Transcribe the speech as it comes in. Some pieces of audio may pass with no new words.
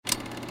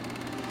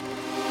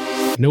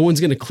no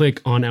one's going to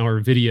click on our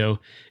video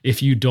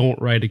if you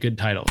don't write a good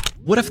title.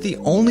 What if the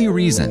only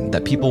reason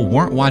that people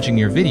weren't watching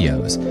your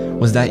videos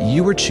was that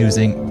you were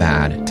choosing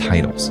bad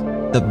titles?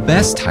 The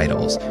best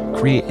titles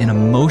create an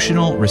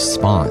emotional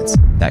response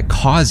that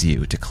cause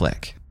you to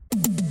click.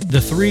 The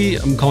three,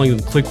 I'm calling them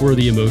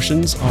click-worthy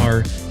emotions,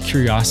 are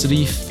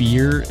curiosity,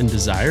 fear, and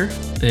desire.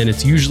 And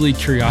it's usually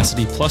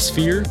curiosity plus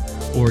fear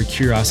or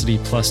curiosity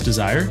plus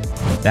desire.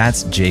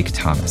 That's Jake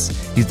Thomas.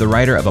 He's the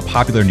writer of a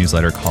popular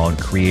newsletter called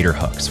Creator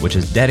Hooks, which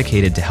is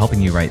dedicated to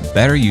helping you write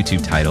better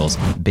YouTube titles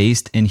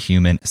based in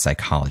human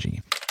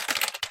psychology.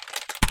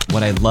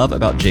 What I love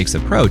about Jake's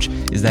approach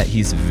is that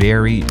he's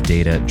very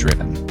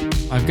data-driven.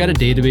 I've got a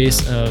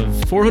database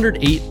of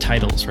 408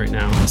 titles right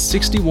now.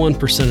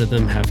 61% of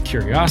them have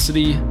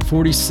curiosity,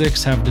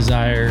 46 have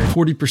desire,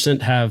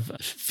 40% have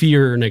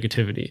fear or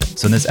negativity.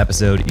 So in this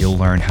episode, you'll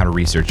learn how to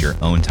research your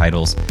own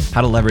titles, how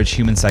to leverage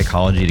human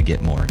psychology to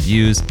get more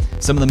views,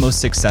 some of the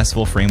most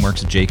successful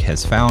frameworks Jake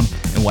has found,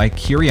 and why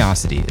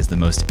curiosity is the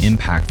most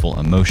impactful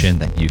emotion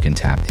that you can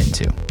tap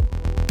into.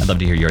 I'd love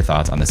to hear your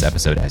thoughts on this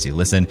episode as you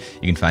listen.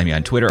 You can find me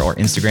on Twitter or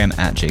Instagram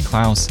at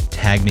 @JakeKlaus.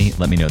 Tag me,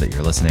 let me know that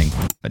you're listening.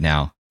 But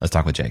now, let's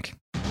talk with Jake.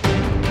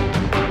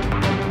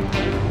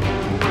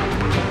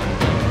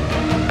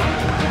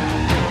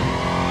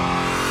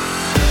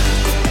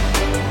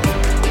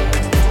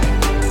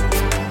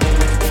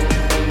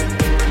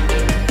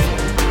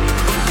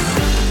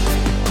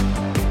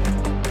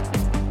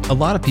 A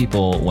lot of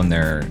people, when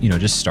they're,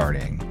 just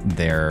starting,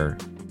 they're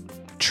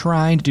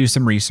trying to do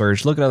some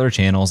research, look at other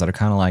channels that are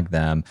kind of like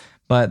them.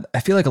 But I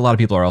feel like a lot of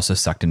people are also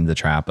sucked into the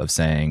trap of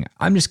saying,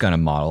 I'm just going to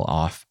model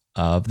off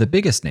of the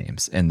biggest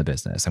names in the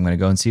business. I'm going to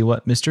go and see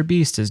what Mr.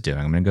 Beast is doing.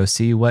 I'm going to go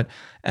see what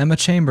Emma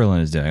Chamberlain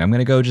is doing. I'm going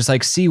to go just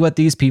see what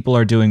these people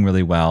are doing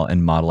really well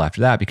and model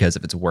after that, because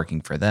if it's working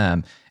for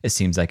them, it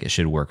seems like it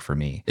should work for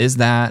me. Is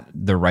that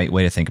the right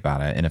way to think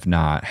about it? And if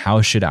not,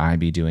 how should I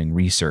be doing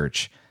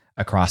research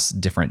across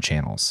different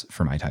channels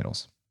for my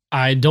titles?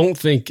 I don't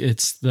think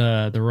it's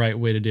the right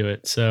way to do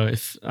it. So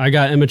if I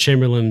got Emma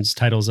Chamberlain's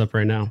titles up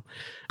right now,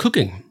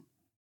 cooking,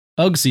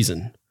 UGG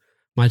season,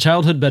 my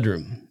childhood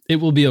bedroom, it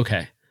will be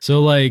okay.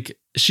 So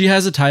she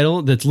has a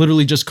title that's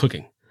literally just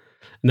cooking,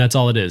 and that's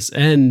all it is.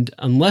 And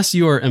unless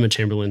you are Emma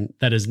Chamberlain,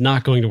 that is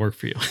not going to work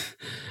for you.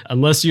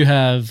 Unless you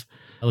have,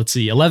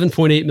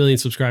 11.8 million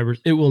subscribers,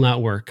 it will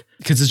not work,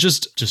 because it's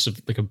just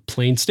a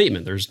plain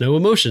statement. There's no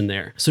emotion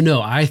there. So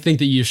no, I think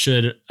that you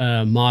should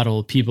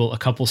model people a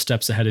couple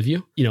steps ahead of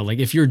you.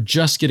 If you're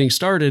just getting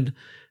started,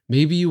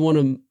 maybe you want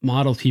to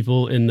model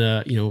people in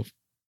the,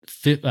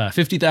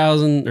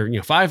 50,000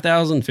 or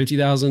 5,000,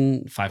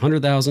 50,000,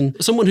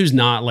 500,000. Someone who's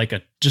not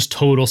a just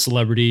total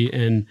celebrity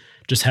and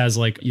just has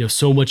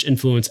so much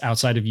influence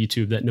outside of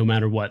YouTube that no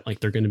matter what,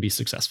 they're going to be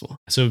successful.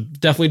 So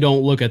definitely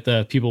don't look at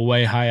the people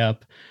way high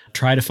up.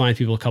 Try to find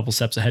people a couple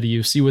steps ahead of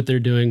you, see what they're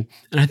doing.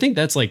 And I think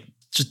that's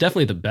just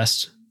definitely the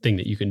best thing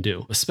that you can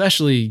do,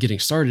 especially getting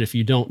started if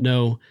you don't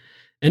know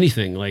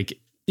anything.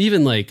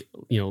 Even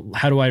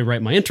how do I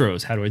write my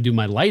intros? How do I do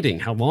my lighting?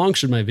 How long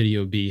should my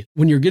video be?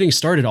 When you're getting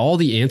started, all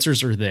the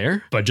answers are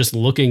there, but just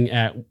looking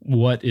at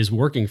what is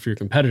working for your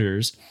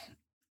competitors.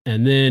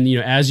 And then,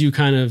 as you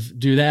kind of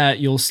do that,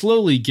 you'll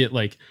slowly get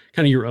kind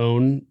of your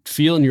own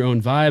feel and your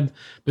own vibe.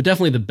 But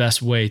definitely the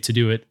best way to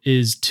do it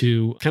is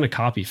to kind of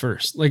copy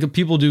first.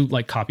 People do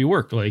copy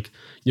work,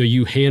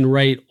 you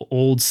handwrite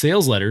old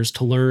sales letters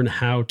to learn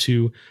how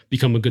to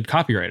become a good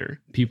copywriter.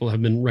 People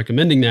have been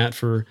recommending that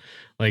for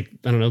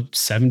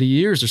 70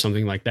 years or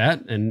something like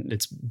that. And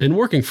it's been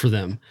working for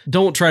them.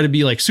 Don't try to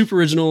be super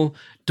original.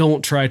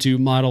 Don't try to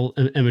model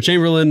Emma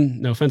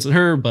Chamberlain. No offense to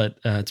her, but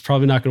it's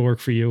probably not going to work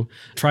for you.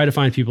 Try to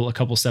find people a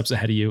couple steps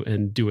ahead of you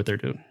and do what they're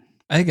doing.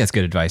 I think that's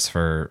good advice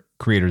for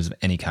creators of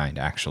any kind,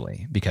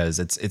 actually, because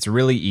it's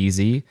really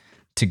easy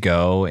to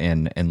go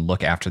and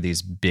look after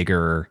these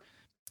bigger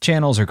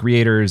channels or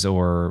creators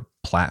or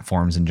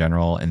platforms in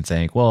general and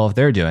think, well, if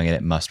they're doing it,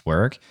 it must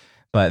work.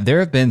 But there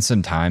have been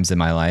some times in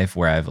my life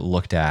where I've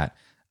looked at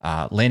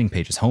landing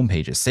pages, home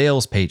pages,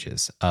 sales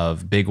pages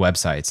of big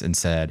websites and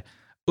said,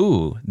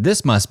 ooh,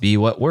 this must be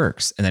what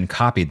works, and then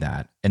copied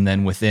that. And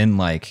then within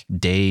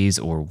days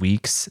or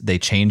weeks, they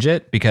change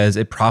it because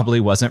it probably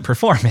wasn't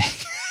performing.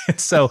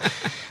 So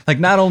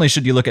not only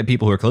should you look at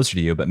people who are closer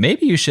to you, but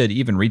maybe you should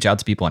even reach out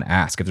to people and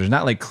ask. If there's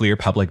not clear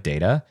public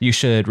data, you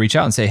should reach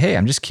out and say, hey,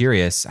 I'm just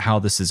curious how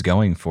this is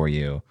going for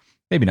you.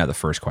 Maybe not the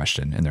first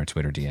question in their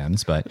Twitter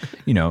DMs, but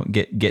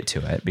get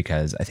to it,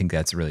 because I think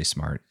that's really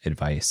smart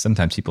advice.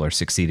 Sometimes people are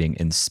succeeding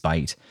in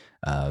spite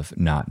of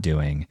not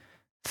doing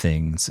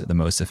things the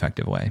most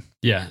effective way.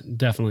 Yeah,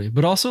 definitely.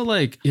 But also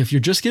if you're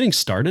just getting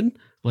started,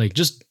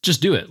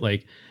 just do it.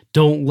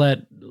 Don't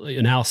let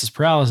analysis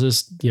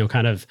paralysis,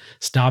 kind of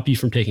stop you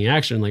from taking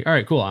action. All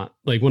right, cool.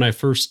 When I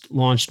first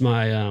launched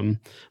my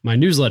my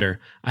newsletter,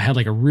 I had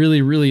a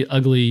really, really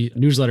ugly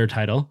newsletter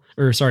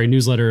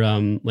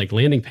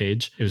landing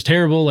page. It was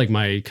terrible.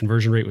 My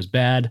conversion rate was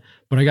bad,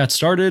 but I got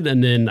started,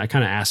 and then I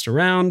kind of asked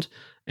around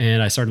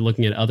and I started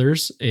looking at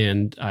others,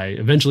 and I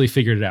eventually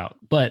figured it out.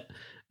 But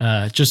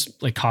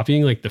just like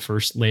copying like the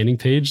first landing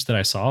page that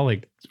I saw,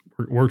 like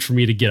worked for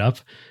me to get up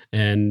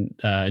and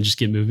just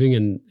get moving.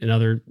 And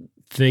another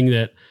thing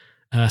that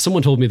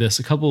someone told me this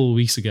a couple of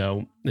weeks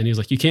ago, and he was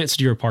like, you can't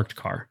steer a parked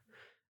car.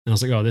 And I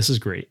was like, oh, this is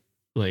great.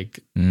 Like,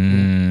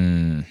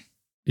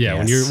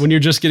 yeah, yes. when you're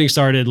just getting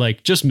started,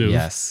 like just move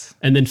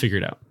and then figure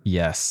it out.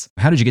 Yes.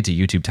 How did you get to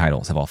YouTube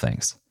titles of all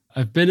things?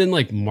 I've been in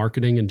like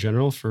marketing in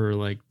general for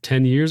like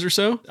 10 years or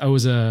so. I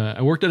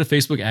worked at a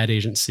Facebook ad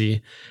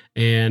agency,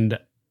 and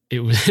it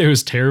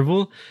was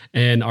terrible.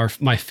 And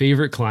my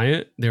favorite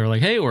client, they were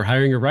like, hey, we're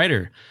hiring a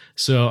writer.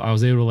 So I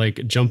was able to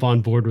like jump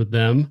on board with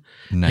them.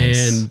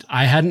 Nice. And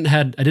I didn't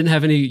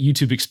have any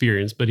YouTube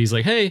experience, but he's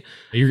like, hey,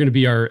 you're going to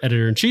be our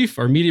editor in chief,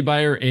 our media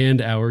buyer,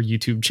 and our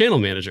YouTube channel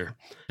manager.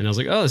 And I was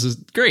like, oh, this is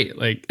great.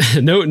 Like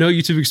no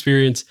YouTube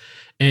experience.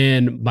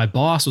 And my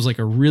boss was like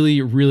a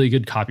really, really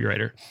good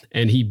copywriter.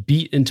 And he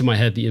beat into my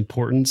head the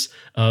importance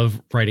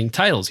of writing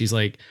titles. He's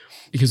like,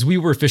 because we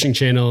were a fishing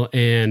channel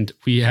and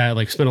we had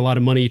like spent a lot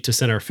of money to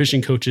send our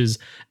fishing coaches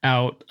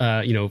out,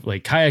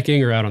 like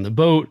kayaking or out on the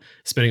boat,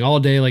 spending all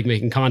day like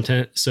making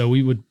content. So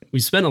we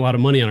spent a lot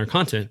of money on our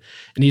content.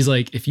 And he's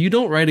like, if you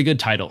don't write a good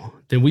title,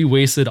 then we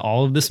wasted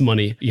all of this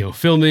money,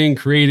 filming,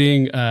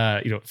 creating,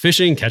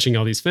 fishing, catching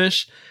all these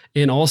fish.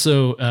 And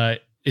also,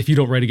 if you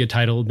don't write a good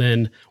title,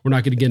 then we're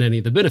not going to get any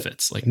of the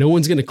benefits. Like no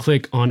one's going to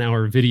click on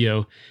our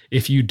video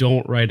if you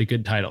don't write a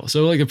good title.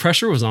 So like the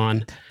pressure was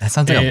on. That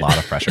sounds like a lot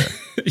of pressure.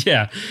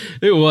 Yeah,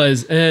 it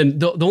was. And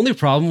the only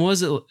problem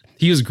was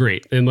he was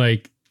great and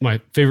like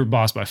my favorite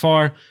boss by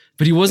far,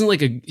 but he wasn't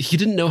like he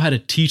didn't know how to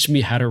teach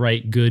me how to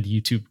write good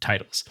YouTube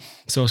titles.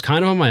 So I was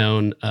kind of on my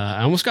own.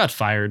 I almost got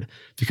fired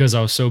because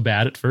I was so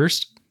bad at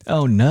first.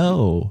 Oh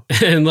no.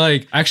 And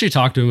like I actually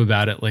talked to him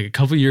about it like a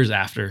couple years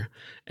after.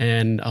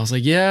 And I was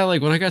like, yeah,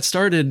 like when I got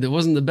started, it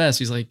wasn't the best.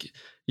 He's like,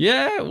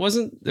 yeah, it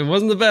wasn't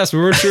the best. We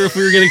weren't sure if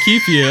we were going to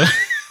keep you.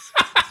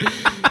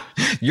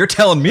 You're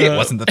telling me it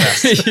wasn't the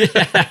best.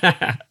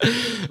 Yeah.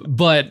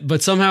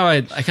 But somehow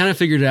I kind of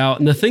figured it out.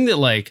 And the thing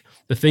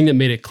that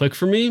made it click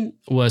for me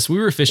was we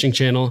were a fishing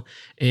channel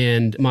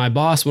and my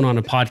boss went on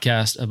a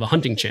podcast of a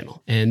hunting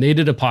channel, and they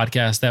did a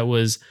podcast that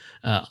was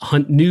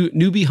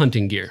newbie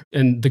hunting gear.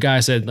 And the guy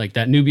said like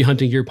that newbie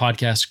hunting gear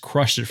podcast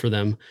crushed it for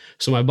them.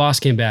 So my boss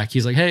came back.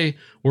 He's like, hey,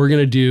 we're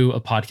going to do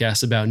a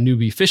podcast about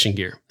newbie fishing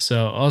gear.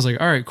 So I was like,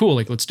 all right, cool.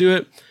 Like, let's do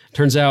it.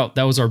 Turns out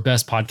that was our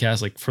best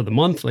podcast, like for the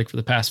month, like for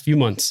the past few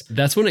months.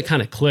 That's when it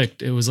kind of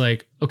clicked. It was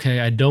like,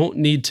 okay, I don't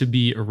need to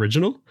be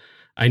original.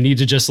 I need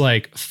to just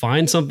like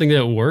find something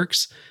that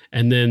works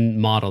and then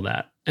model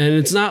that. And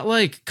it's not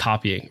like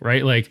copying,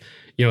 right? Like,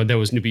 there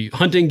was newbie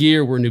hunting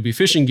gear, we're newbie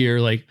fishing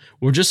gear. Like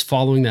we're just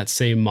following that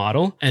same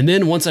model. And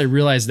then once I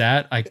realized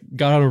that, I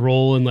got on a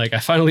roll and like I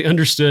finally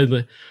understood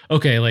that,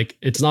 okay, like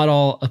it's not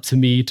all up to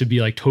me to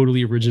be like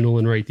totally original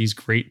and write these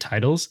great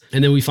titles.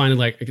 And then we finally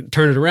like I could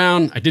turn it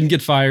around. I didn't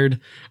get fired.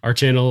 Our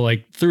channel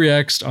like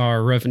 3x'd,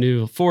 our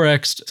revenue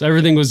 4x'd. So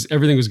everything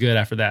was good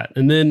after that.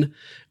 And then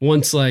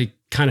once like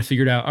kind of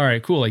figured out, all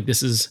right, cool, like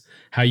this is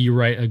how you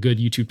write a good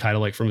YouTube title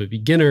like from a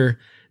beginner,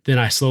 then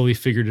I slowly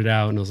figured it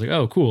out and I was like,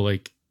 oh, cool,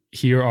 like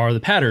here are the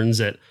patterns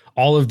that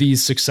all of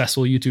these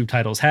successful YouTube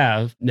titles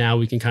have. Now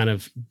we can kind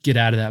of get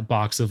out of that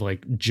box of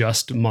like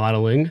just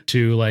modeling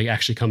to like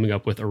actually coming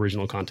up with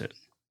original content.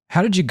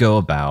 How did you go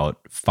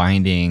about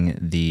finding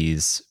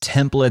these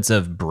templates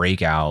of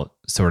breakout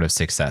sort of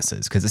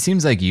successes? Because it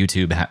seems like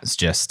YouTube has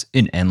just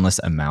an endless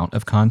amount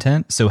of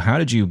content. So how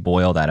did you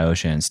boil that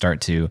ocean and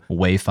start to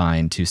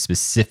wayfind to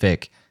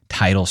specific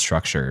title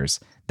structures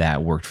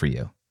that worked for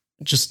you?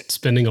 Just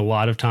spending a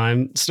lot of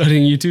time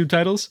studying YouTube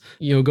titles,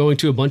 going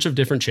to a bunch of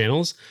different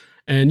channels.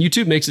 And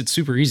YouTube makes it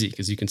super easy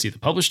because you can see the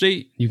publish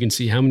date, you can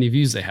see how many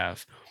views they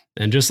have.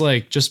 And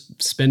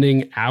just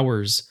spending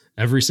hours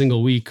every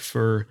single week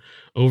for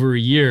over a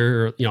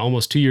year or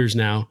almost 2 years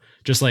now,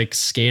 just like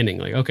scanning,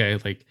 like, okay,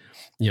 like,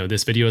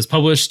 this video is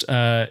published,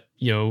 a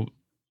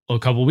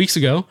couple weeks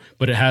ago,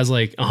 but it has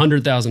like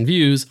 100,000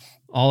 views.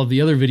 All of the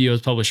other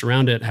videos published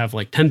around it have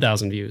like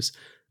 10,000 views.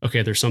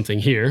 Okay, there's something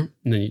here.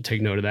 And then you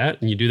take note of that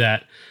and you do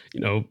that,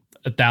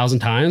 1,000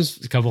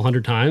 times, a couple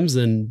hundred times,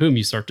 and boom,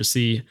 you start to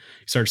see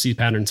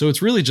patterns. So it's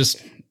really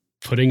just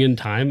putting in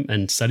time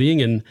and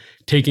studying and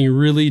taking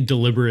really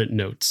deliberate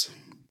notes.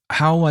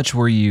 How much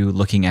were you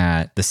looking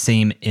at the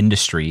same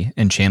industry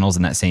and channels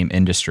in that same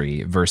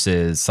industry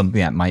versus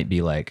something that might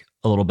be like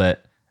a little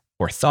bit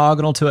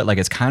orthogonal to it, like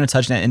it's kind of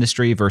touching that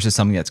industry versus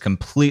something that's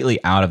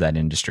completely out of that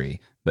industry,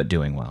 but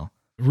doing well?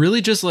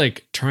 Really just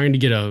like trying to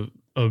get a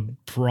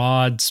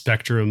broad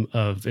spectrum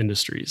of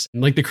industries.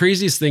 And like the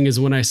craziest thing is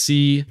when I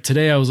see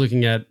today, I was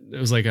looking at, it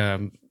was like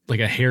a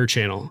hair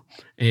channel,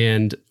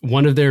 and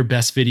one of their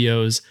best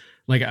videos,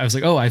 like I was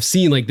like, oh, I've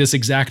seen like this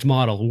exact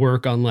model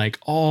work on like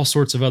all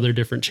sorts of other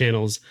different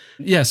channels.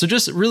 Yeah. So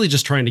just really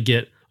just trying to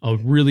get a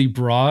really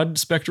broad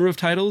spectrum of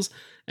titles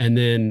and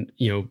then,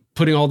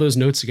 putting all those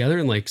notes together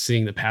and like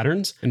seeing the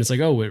patterns. And it's like,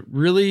 oh, it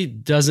really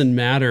doesn't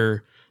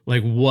matter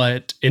like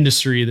what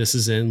industry this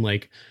is in,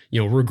 like,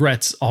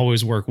 regrets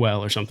always work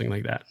well or something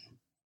like that.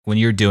 When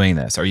you're doing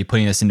this, are you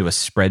putting this into a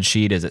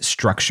spreadsheet? Is it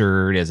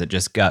structured? Is it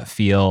just gut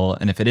feel?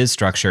 And if it is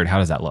structured, how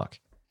does that look?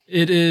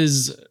 It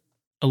is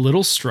a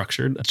little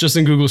structured. It's just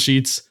in Google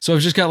Sheets. So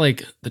I've just got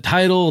like the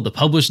title, the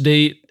publish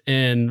date,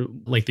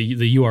 and like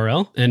the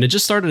URL. And it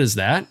just started as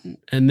that.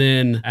 And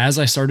then as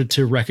I started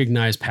to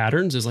recognize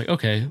patterns, it's like,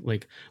 okay,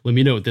 like, let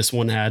me know this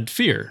one had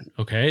fear.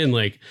 Okay. And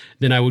like,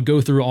 then I would go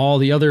through all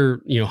the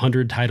other,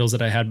 100 titles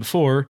that I had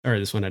before. All right,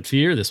 this one had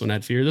fear, this one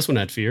had fear, this one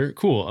had fear.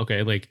 Cool.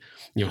 Okay. Like,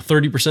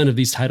 30% of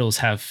these titles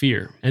have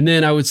fear. And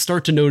then I would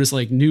start to notice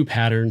like new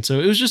patterns.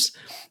 So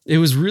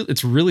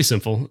it's really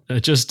simple.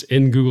 Just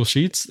in Google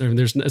Sheets.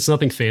 It's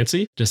nothing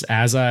fancy. Just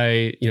as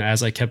I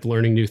kept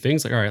learning new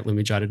things, like, all right, let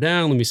me jot it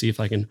down. Let me see if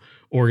I can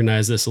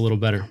organize this a little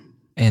better.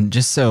 And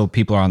just so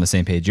people are on the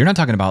same page, you're not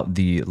talking about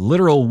the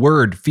literal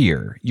word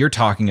fear. You're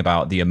talking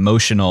about the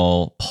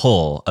emotional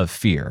pull of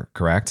fear,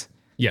 correct?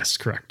 Yes,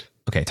 correct.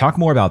 Okay, talk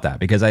more about that,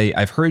 because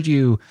I've heard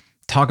you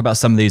talk about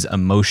some of these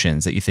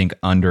emotions that you think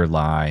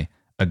underlie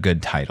a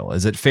good title.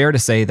 Is it fair to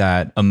say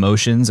that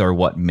emotions are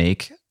what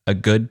make a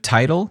good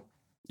title?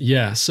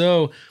 Yeah.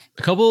 So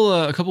a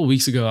couple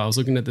weeks ago, I was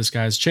looking at this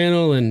guy's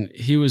channel, and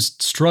he was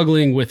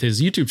struggling with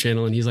his YouTube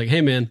channel, and he's like,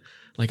 "Hey, man,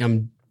 like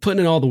I'm putting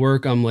in all the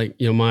work. I'm like,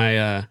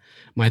 my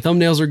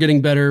thumbnails are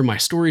getting better, my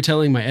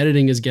storytelling, my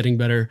editing is getting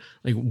better.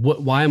 Like,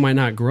 why am I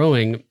not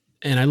growing?"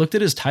 And I looked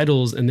at his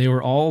titles, and they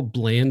were all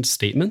bland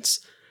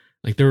statements.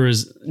 Like there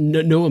was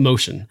no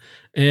emotion.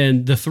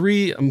 And the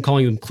three, I'm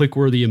calling them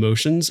click-worthy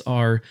emotions,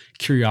 are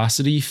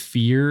curiosity,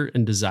 fear,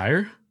 and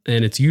desire.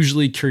 And it's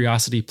usually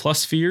curiosity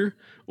plus fear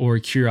or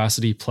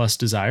curiosity plus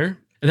desire.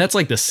 And that's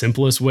like the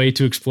simplest way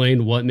to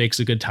explain what makes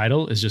a good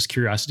title, is just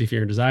curiosity,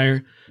 fear, and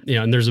desire.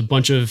 And there's a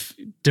bunch of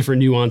different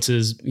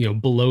nuances,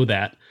 below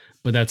that,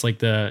 but that's like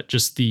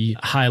the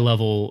high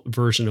level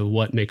version of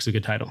what makes a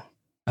good title.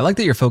 I like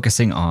that you're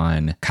focusing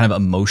on kind of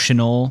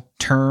emotional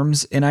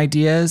terms and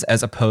ideas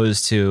as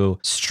opposed to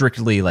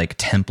strictly like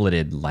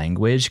templated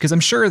language, because I'm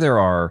sure there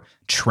are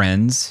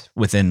trends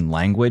within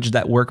language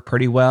that work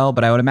pretty well,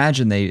 but I would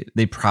imagine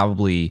they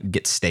probably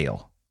get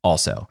stale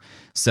also.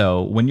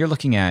 So when you're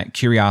looking at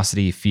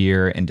curiosity,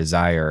 fear, and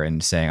desire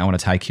and saying, I want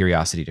to tie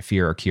curiosity to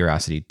fear or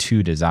curiosity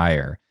to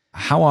desire,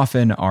 how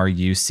often are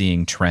you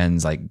seeing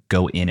trends like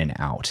go in and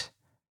out?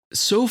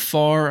 So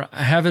far,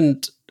 I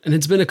haven't, and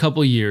it's been a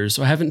couple of years,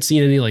 so I haven't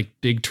seen any like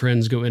big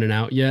trends go in and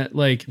out yet.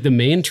 Like the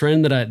main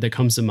trend that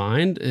comes to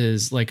mind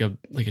is like a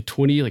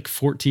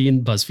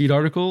 2014 BuzzFeed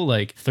article,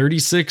 like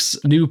 36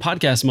 new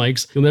podcast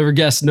mics. You'll never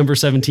guess number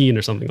 17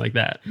 or something like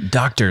that.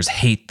 Doctors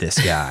hate this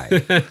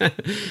guy.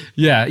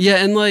 Yeah.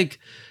 And like,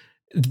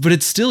 but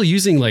it's still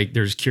using like,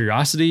 there's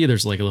curiosity,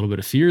 there's like a little bit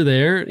of fear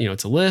there,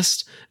 it's a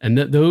list, and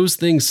those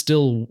things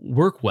still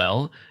work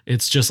well.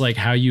 It's just like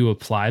how you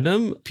apply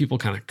them. People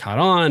kind of caught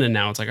on, and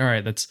now it's like, all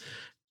right, that's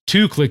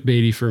too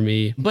clickbaity for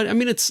me. But I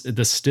mean, it's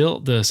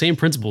the same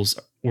principles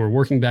were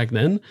working back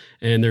then,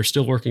 and they're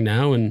still working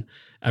now. And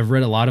I've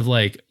read a lot of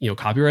like,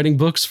 copywriting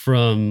books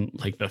from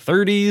like the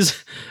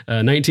 30s,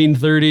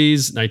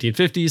 1930s,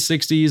 1950s,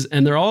 60s,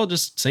 and they're all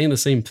just saying the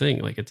same thing.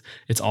 Like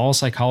it's all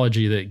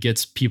psychology that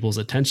gets people's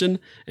attention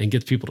and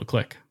gets people to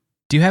click.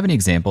 Do you have any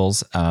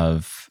examples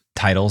of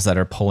titles that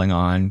are pulling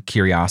on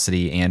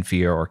curiosity and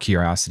fear or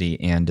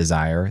curiosity and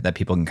desire that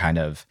people can kind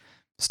of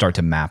start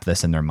to map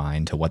this in their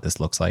mind to what this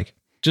looks like?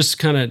 Just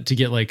kind of to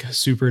get like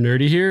super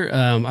nerdy here,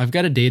 I've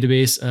got a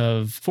database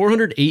of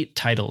 408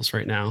 titles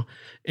right now,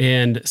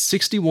 and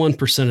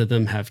 61% of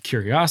them have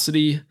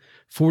curiosity,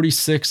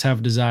 46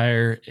 have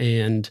desire,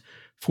 and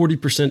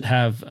 40%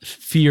 have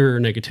fear or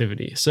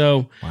negativity.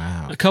 So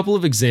wow. A couple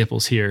of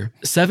examples here.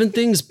 7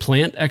 things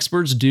plant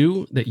experts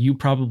do that you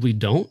probably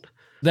don't.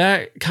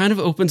 That kind of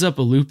opens up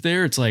a loop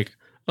there. It's like,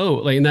 oh,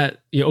 like in that,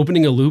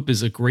 opening a loop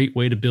is a great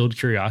way to build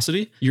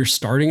curiosity. You're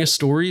starting a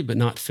story, but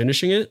not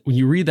finishing it. When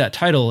you read that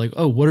title, like,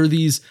 oh, what are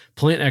these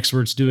plant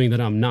experts doing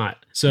that I'm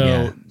not? So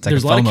yeah,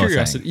 there's a lot of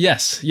curiosity. Thing.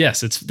 Yes.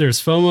 There's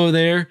FOMO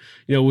there,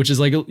 which is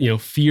like,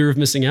 fear of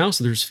missing out.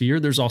 So there's fear.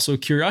 There's also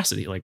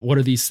curiosity. Like, what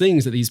are these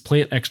things that these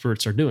plant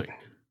experts are doing?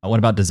 What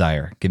about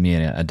desire? Give me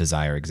a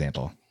desire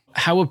example.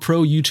 How a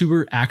pro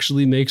YouTuber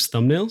actually makes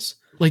thumbnails.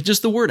 Like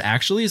just the word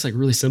actually is like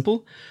really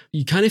simple.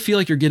 You kind of feel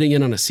like you're getting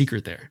in on a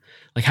secret there.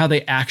 Like how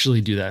they actually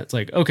do that. It's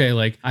like, okay,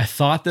 like I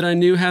thought that I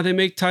knew how they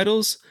make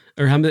titles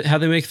or how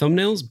they make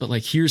thumbnails, but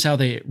like, here's how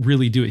they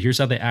really do it. Here's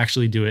how they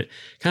actually do it.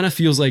 Kind of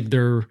feels like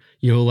they're,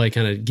 like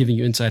kind of giving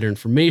you insider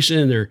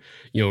information. They're,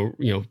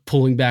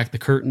 pulling back the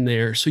curtain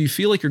there. So you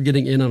feel like you're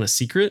getting in on a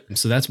secret.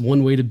 So that's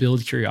one way to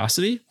build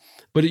curiosity,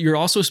 but you're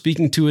also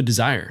speaking to a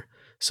desire.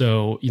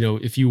 So,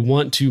 if you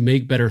want to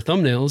make better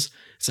thumbnails,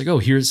 it's like, oh,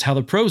 here's how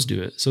the pros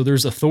do it. So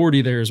there's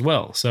authority there as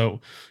well.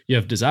 So you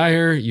have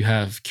desire, you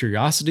have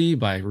curiosity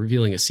by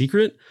revealing a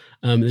secret.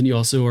 And then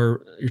you're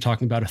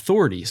talking about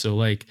authority. So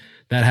like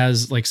that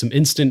has like some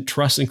instant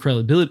trust and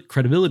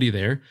credibility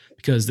there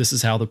because this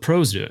is how the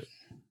pros do it.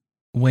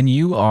 When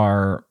you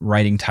are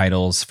writing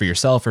titles for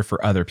yourself or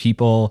for other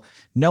people,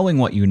 knowing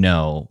what you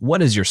know,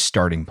 what is your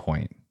starting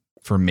point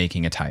for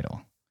making a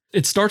title?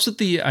 It starts with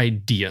the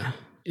idea.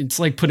 it's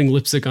like putting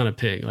lipstick on a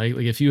pig. Like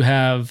if you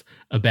have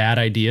a bad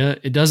idea,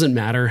 it doesn't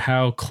matter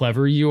how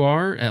clever you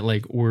are at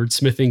like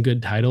wordsmithing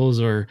good titles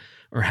or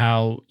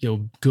how,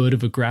 good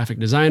of a graphic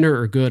designer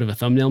or good of a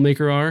thumbnail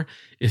maker are.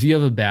 If you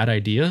have a bad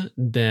idea,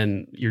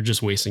 then you're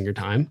just wasting your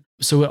time.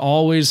 So it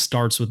always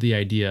starts with the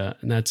idea,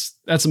 and that's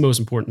the most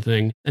important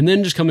thing. And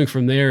then just coming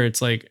from there,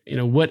 it's like,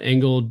 what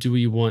angle do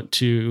we want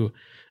to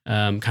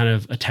kind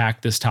of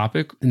attack this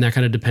topic? And that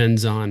kind of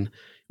depends on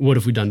what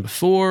have we done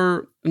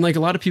before. And like a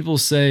lot of people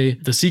say,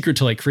 the secret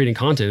to like creating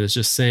content is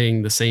just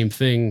saying the same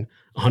thing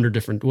 100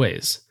 different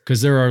ways,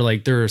 because there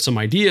are some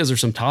ideas or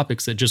some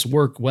topics that just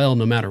work well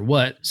no matter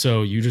what.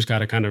 So you just got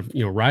to kind of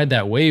ride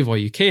that wave while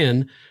you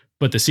can.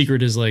 But the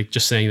secret is like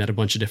just saying that a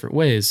bunch of different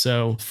ways.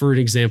 So for an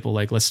example,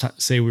 like let's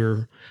say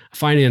we're a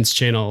finance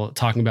channel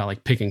talking about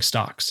like picking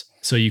stocks.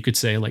 So you could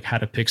say like how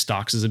to pick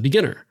stocks as a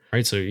beginner,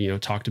 right? So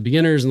talk to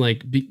beginners, and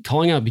like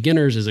calling out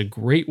beginners is a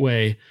great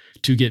way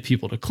to get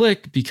people to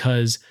click,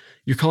 because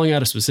you're calling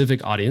out a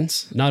specific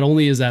audience. Not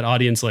only is that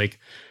audience like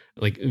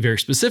very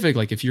specific,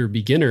 like if you're a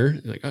beginner,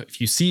 like if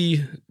you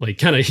see like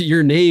kind of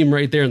your name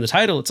right there in the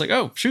title, it's like,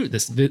 oh shoot,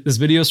 this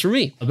video is for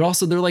me. But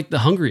also they're like the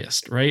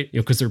hungriest, right?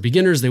 Because they're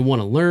beginners, they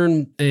want to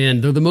learn,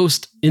 and they're the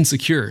most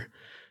insecure.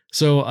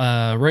 So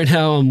right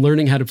now I'm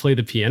learning how to play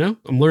the piano.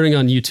 I'm learning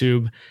on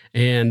YouTube,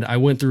 and I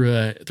went through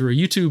a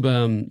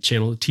YouTube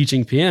channel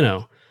teaching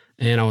piano,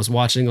 and I was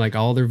watching like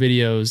all their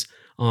videos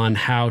on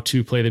how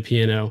to play the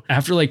piano.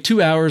 After like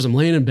 2 hours, I'm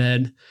laying in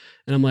bed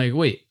and I'm like,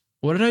 wait,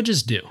 what did I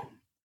just do?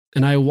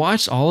 And I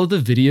watched all of the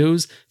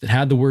videos that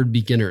had the word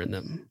beginner in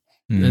them.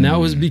 And that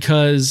was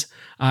because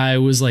I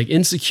was like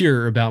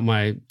insecure about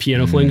my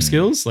piano playing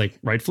skills, like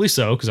rightfully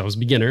so, because I was a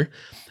beginner.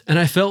 And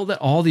I felt that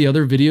all the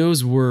other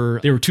videos were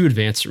too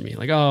advanced for me.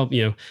 Like, oh,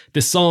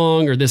 this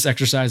song or this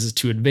exercise is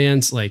too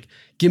advanced. Like,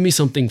 give me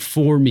something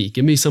for me.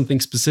 Give me something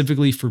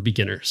specifically for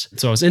beginners.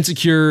 So I was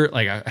insecure.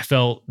 Like I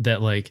felt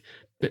that like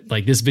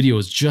this video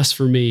is just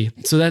for me.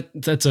 So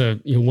that's a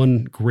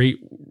one great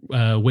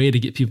way to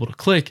get people to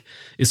click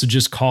is to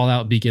just call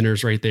out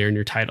beginners right there in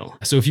your title.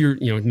 So if you're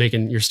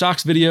making your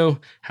stocks video,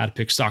 how to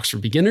pick stocks for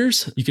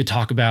beginners, you could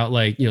talk about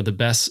like the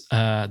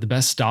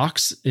best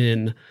stocks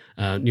in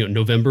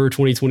November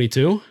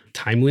 2022.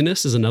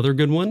 Timeliness is another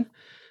good one.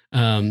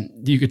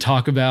 You could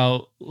talk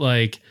about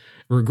like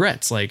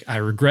regrets. Like, I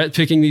regret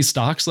picking these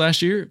stocks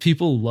last year.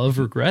 People love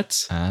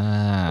regrets.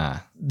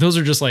 Those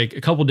are just like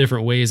a couple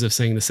different ways of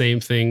saying the same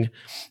thing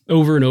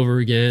over and over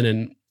again.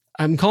 And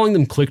I'm calling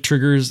them click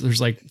triggers.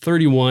 There's like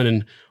 31,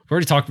 and we've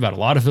already talked about a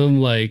lot of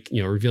them, like,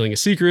 revealing a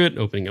secret,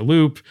 opening a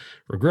loop,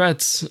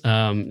 regrets.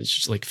 It's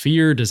just like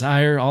fear,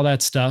 desire, all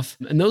that stuff.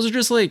 And those are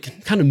just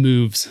like kind of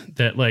moves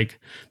that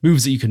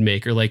you could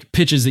make, or like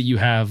pitches that you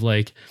have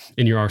like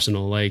in your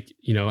arsenal. Like,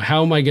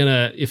 how am I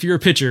gonna, if you're a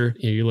pitcher,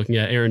 you're looking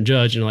at Aaron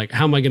Judge and like,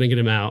 how am I gonna get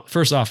him out?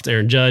 First off, it's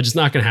Aaron Judge. It's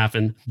not gonna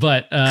happen.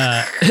 But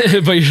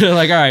but you're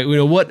like, all right,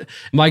 what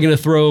am I gonna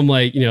throw him?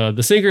 Like,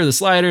 the sinker, the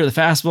slider, the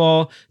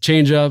fastball,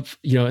 change up,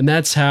 and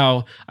that's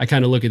how I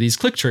kind of look at these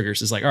click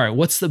triggers. Is like, all right,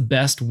 what's the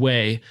best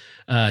way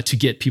to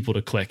get people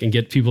to click and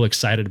get people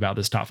excited about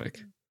this topic?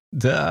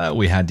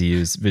 We had to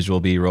use visual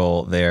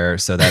B-roll there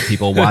so that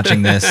people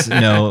watching this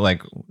know,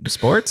 like,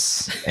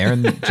 sports,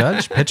 Aaron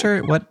Judge,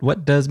 pitcher,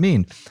 what does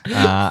mean?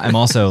 I'm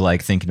also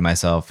like thinking to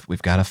myself,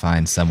 we've got to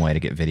find some way to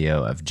get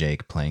video of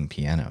Jake playing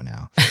piano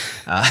now.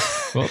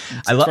 Well,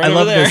 I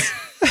love this.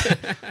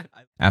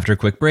 After a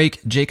quick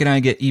break, Jake and I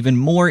get even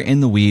more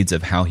in the weeds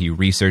of how he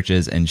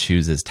researches and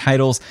chooses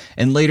titles,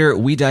 and later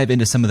we dive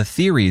into some of the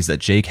theories that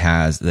Jake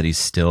has that he's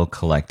still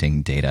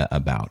collecting data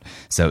about.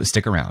 So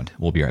stick around.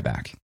 We'll be right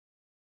back.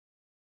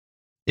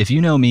 If you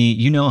know me,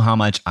 you know how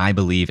much I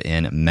believe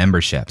in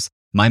memberships.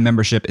 My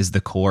membership is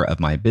the core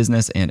of my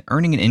business, and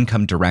earning an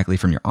income directly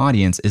from your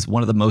audience is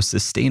one of the most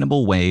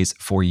sustainable ways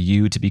for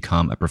you to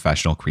become a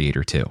professional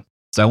creator too.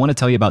 So I want to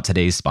tell you about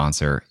today's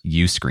sponsor,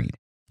 Uscreen.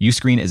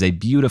 Uscreen is a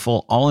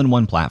beautiful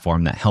all-in-one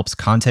platform that helps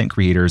content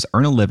creators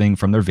earn a living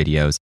from their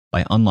videos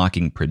by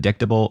unlocking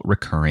predictable,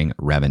 recurring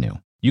revenue.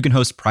 You can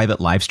host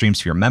private live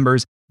streams for your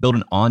members, build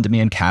an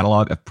on-demand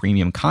catalog of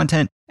premium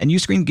content, and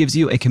Uscreen gives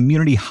you a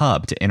community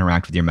hub to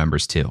interact with your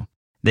members too.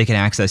 They can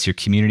access your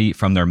community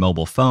from their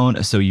mobile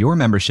phone, so your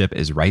membership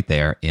is right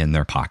there in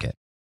their pocket.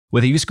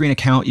 With a Uscreen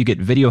account, you get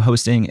video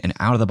hosting, an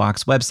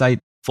out-of-the-box website,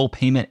 full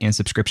payment and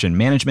subscription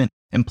management,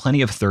 and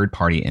plenty of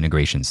third-party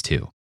integrations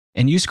too.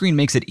 And Uscreen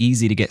makes it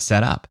easy to get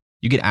set up.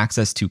 You get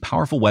access to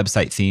powerful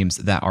website themes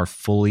that are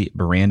fully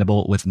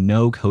brandable with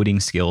no coding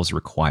skills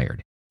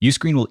required.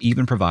 Uscreen will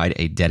even provide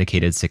a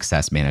dedicated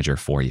success manager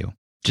for you.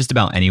 Just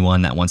about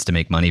anyone that wants to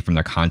make money from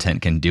their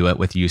content can do it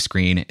with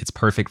Uscreen. It's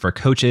perfect for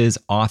coaches,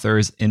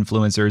 authors,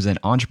 influencers, and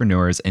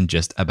entrepreneurs in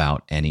just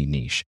about any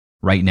niche.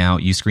 Right now,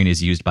 Uscreen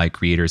is used by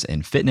creators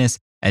in fitness,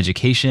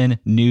 education,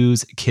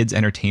 news, kids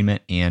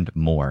entertainment, and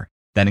more.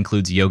 That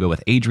includes Yoga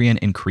with Adriene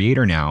and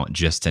Creator Now,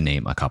 just to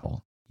name a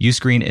couple.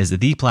 Uscreen is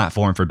the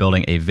platform for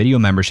building a video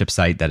membership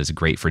site that is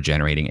great for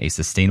generating a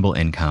sustainable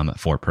income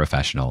for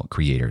professional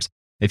creators.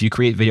 If you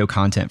create video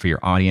content for your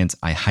audience,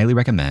 I highly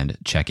recommend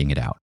checking it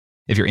out.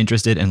 If you're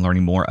interested in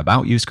learning more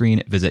about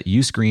Uscreen, visit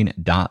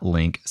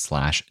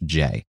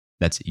uscreen.link/J.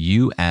 That's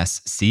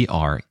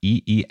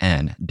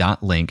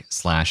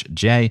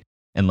uscreen.link/J,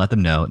 and let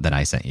them know that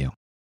I sent you.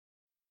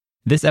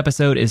 This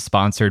episode is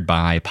sponsored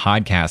by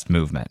Podcast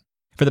Movement.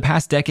 For the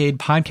past decade,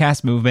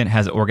 Podcast Movement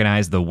has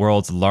organized the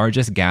world's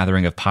largest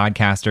gathering of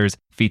podcasters,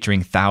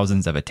 featuring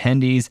thousands of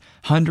attendees,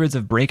 hundreds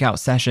of breakout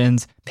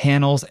sessions,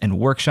 panels, and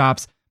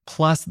workshops,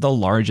 plus the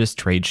largest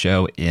trade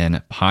show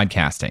in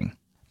podcasting.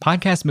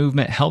 Podcast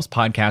Movement helps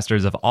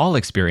podcasters of all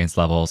experience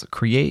levels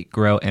create,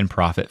 grow, and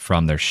profit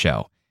from their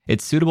show.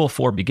 It's suitable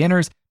for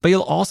beginners, but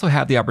you'll also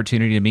have the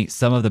opportunity to meet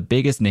some of the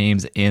biggest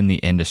names in the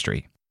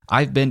industry.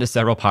 I've been to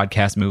several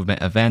Podcast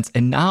Movement events,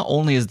 and not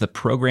only is the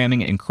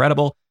programming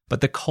incredible, but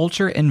the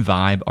culture and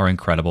vibe are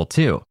incredible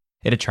too.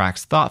 It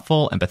attracts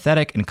thoughtful,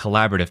 empathetic, and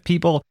collaborative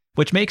people,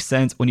 which makes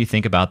sense when you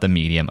think about the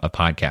medium of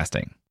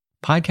podcasting.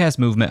 Podcast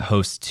Movement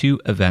hosts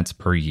 2 events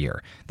per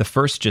year. The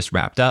first just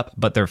wrapped up,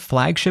 but their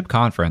flagship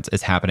conference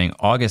is happening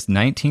August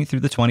 19th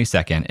through the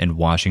 22nd in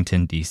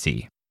Washington,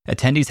 D.C.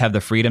 Attendees have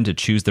the freedom to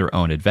choose their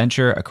own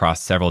adventure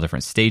across several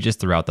different stages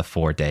throughout the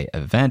 4-day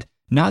event,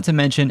 not to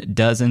mention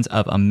dozens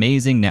of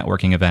amazing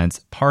networking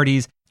events,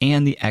 parties,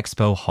 and the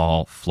expo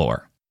hall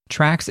floor.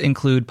 Tracks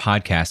include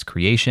podcast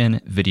creation,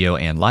 video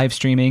and live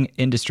streaming,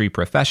 industry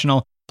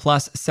professional,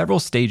 plus several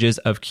stages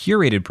of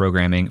curated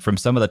programming from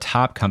some of the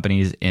top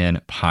companies in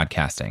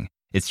podcasting.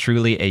 It's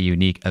truly a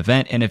unique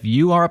event, and if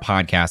you are a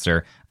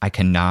podcaster, I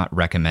cannot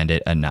recommend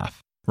it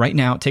enough. Right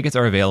now, tickets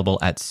are available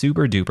at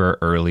super duper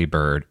early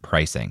bird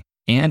pricing.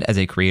 And as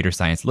a Creator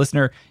Science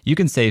listener, you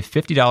can save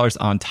 $50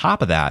 on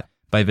top of that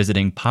by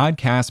visiting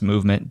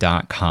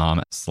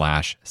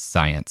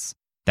podcastmovement.com/science.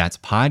 That's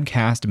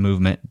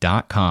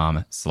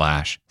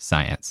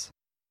podcastmovement.com/science.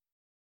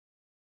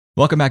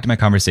 Welcome back to my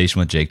conversation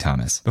with Jake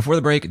Thomas. Before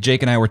the break,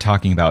 Jake and I were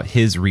talking about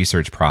his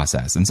research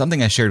process, and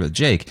something I shared with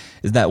Jake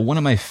is that one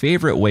of my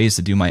favorite ways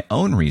to do my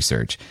own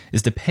research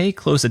is to pay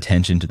close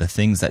attention to the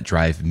things that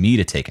drive me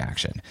to take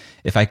action.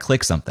 If I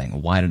click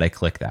something, why did I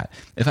click that?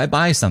 If I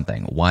buy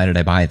something, why did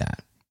I buy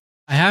that?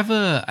 I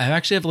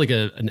actually have like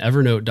an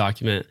Evernote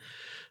document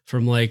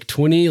from like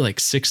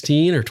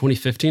 2016 or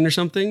 2015 or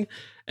something.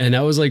 And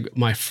that was like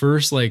my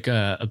first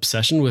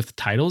obsession with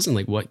titles and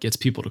like what gets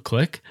people to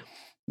click.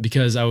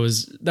 Because that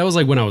was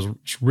like when I was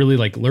really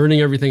like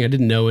learning everything. I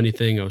didn't know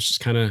anything. I was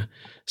just kind of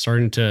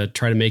starting to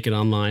try to make it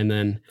online.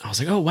 Then I was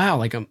like, oh wow,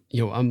 like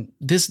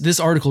this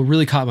article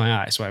really caught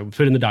my eye. So I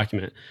put it in the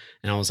document,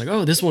 and I was like,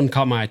 oh, this one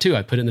caught my eye too.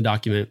 I put it in the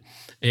document,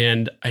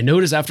 and I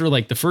noticed after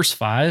like the first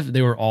 5,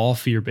 they were all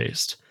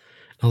fear-based.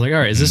 I was like, all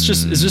right, is this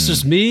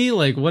just me?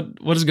 Like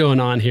what is going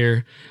on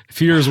here?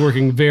 Fear is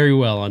working very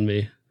well on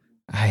me.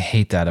 I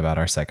hate that about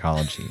our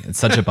psychology. It's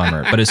such a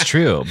bummer, but it's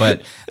true.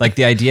 But like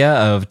the idea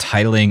of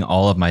titling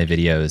all of my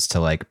videos to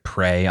like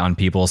prey on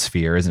people's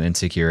fears and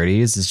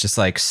insecurities is just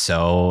like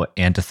so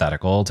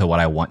antithetical to what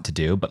I want to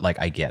do. But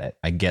like, I get it.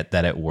 I get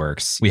that it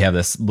works. We have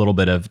this little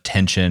bit of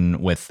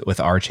tension with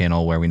our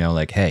channel where we know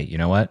like, hey, you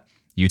know what?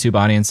 YouTube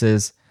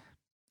audiences,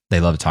 they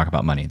love to talk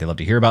about money. They love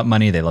to hear about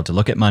money. They love to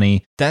look at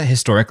money. That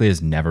historically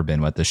has never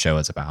been what the show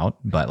is about,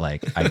 but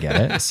like, I get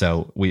it.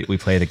 So we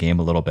play the game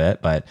a little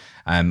bit, but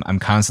I'm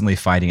constantly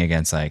fighting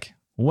against like,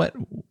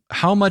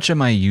 how much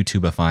am I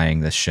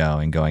YouTubeifying this show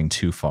and going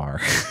too far?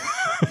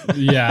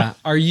 Yeah.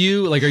 Are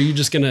you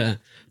just going to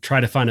try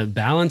to find a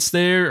balance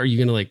there? Are you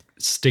going to like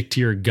stick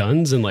to your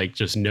guns and like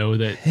just know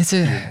that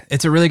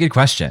it's a really good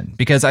question,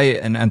 because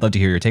I'd love to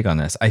hear your take on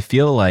this. I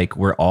feel like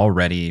we're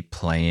already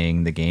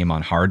playing the game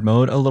on hard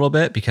mode a little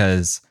bit,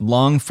 because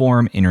long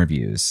form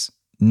interviews,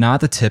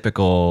 not the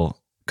typical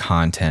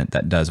content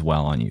that does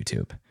well on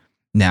YouTube.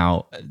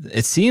 Now,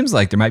 it seems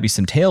like there might be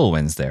some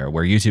tailwinds there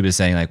where YouTube is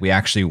saying like, we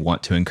actually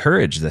want to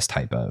encourage this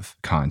type of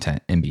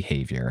content and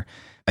behavior.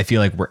 I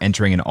feel like we're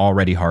entering an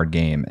already hard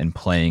game and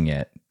playing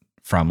it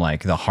from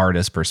like the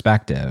hardest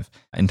perspective.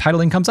 And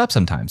titling comes up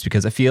sometimes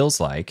because it feels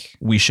like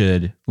we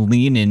should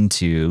lean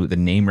into the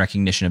name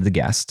recognition of the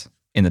guest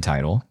in the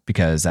title,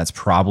 because that's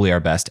probably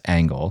our best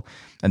angle.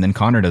 And then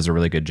Connor does a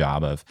really good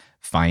job of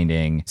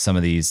finding some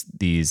of these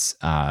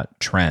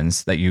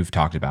trends that you've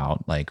talked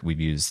about. Like we've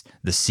used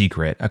The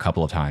Secret a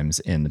couple of times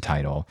in the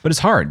title, but it's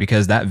hard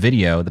because that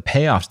video, the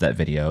payoff to that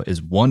video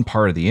is one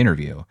part of the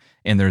interview,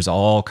 and there's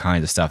all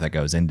kinds of stuff that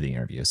goes into the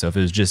interview. So if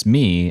it was just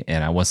me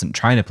and I wasn't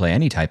trying to play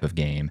any type of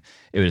game,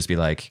 it would just be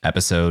like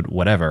episode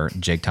whatever,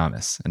 Jake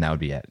Thomas, and that would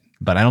be it.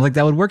 But I don't think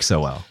that would work so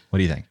well. What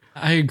do you think?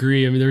 I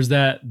agree. I mean, there's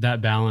that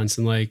balance,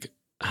 and like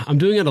I'm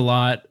doing it a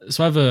lot.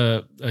 So I have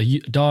a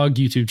dog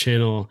YouTube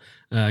channel.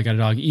 I got a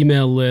dog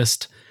email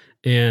list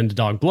and a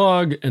dog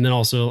blog. And then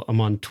also I'm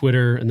on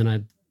Twitter, and then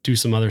I do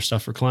some other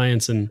stuff for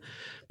clients.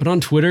 But on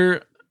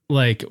Twitter,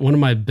 like one of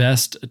my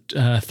best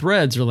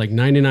threads are like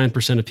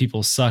 99% of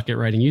people suck at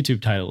writing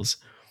YouTube titles.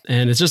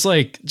 And it's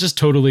just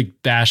totally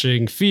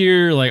bashing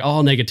fear, like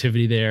all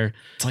negativity there.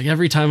 It's like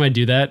every time I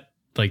do that,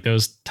 like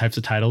those types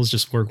of titles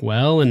just work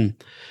well. And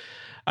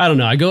I don't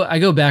know. I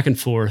go back and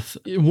forth.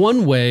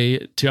 One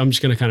way to I'm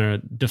just going to kind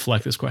of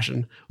deflect this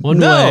question. One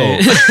way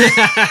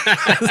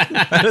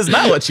that is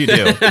not what you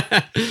do.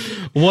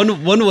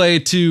 One way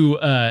to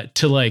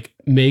like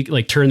make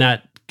like turn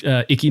that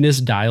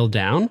ickiness dial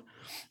down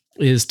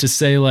is to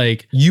say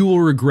like you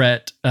will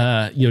regret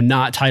not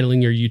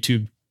titling your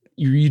YouTube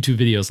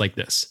videos like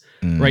this.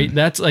 Right?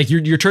 That's like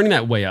you're turning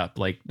that way up.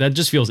 Like that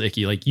just feels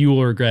icky. Like you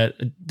will regret,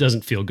 it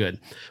doesn't feel good.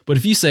 But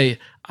if you say,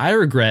 I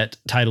regret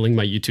titling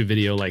my YouTube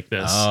video like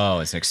this. Oh,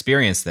 it's an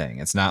experience thing.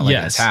 It's not like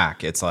an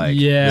attack. It's like,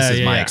 this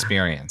is my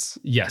experience.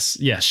 Yes.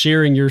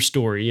 Sharing your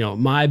story,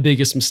 my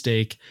biggest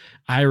mistake,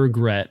 I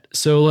regret.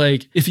 So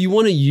like, if you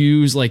want to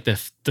use like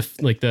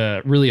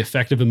the really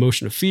effective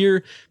emotion of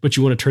fear, but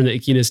you want to turn the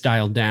ickiness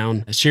dial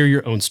down, share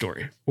your own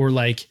story. Or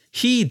like,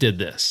 he did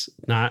this,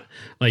 not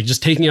like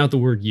just taking out the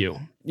word you.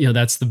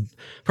 That's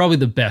probably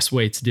the best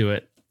way to do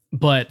it.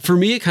 But for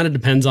me, it kind of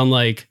depends on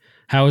like,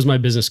 how is my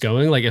business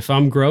going? Like if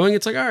I'm growing,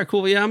 it's like, all right,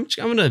 cool. Yeah, I'm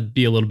going to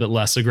be a little bit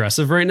less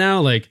aggressive right now.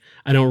 Like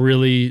I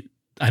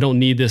don't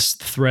need this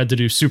thread to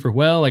do super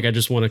well. Like I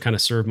just want to kind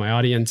of serve my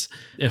audience.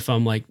 If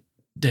I'm like,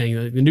 dang,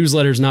 the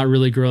newsletter's not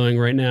really growing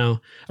right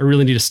now, I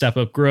really need to step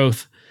up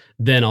growth.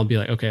 Then I'll be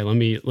like, okay, let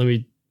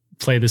me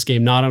play this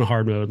game not on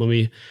hard mode. Let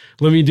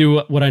me do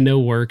what I know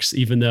works,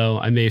 even though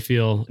I may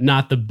feel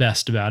not the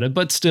best about it,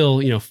 but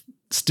still,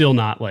 still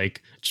not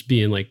like just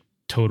being like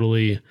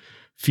totally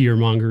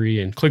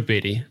fear-mongery and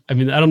clickbaity. I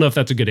mean, I don't know if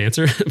that's a good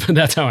answer, but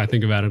that's how I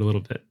think about it a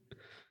little bit.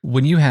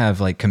 When you have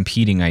like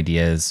competing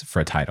ideas for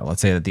a title,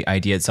 let's say that the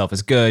idea itself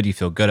is good, you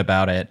feel good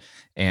about it,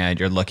 and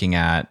you're looking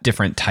at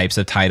different types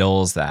of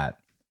titles that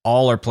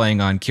all are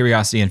playing on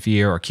curiosity and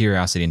fear or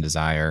curiosity and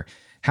desire,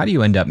 how do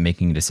you end up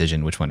making a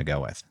decision which one to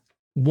go with?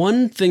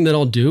 One thing that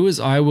I'll do is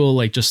I will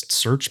like just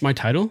search my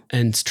title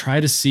and try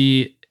to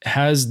see,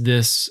 has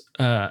this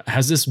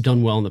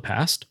done well in the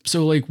past?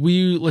 So like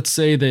let's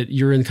say that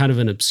you're in kind of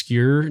an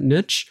obscure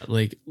niche.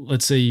 Like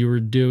let's say you were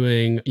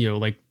doing,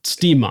 like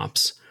steam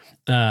mops.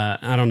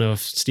 I don't know if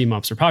steam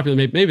mops are popular.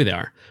 Maybe they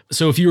are.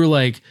 So if you were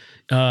like,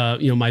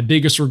 my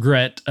biggest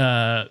regret,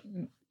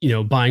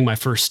 buying my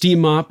first steam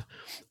mop,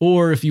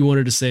 or if you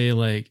wanted to say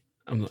like,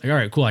 I'm like, all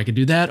right, cool, I could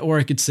do that. Or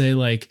I could say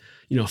like,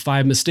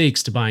 5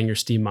 mistakes to buying your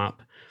steam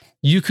mop.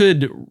 You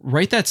could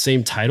write that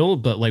same title,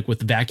 but like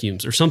with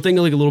vacuums or something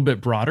like a little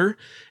bit broader.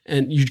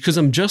 And because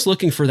I'm just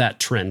looking for that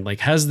trend,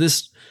 like has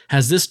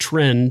this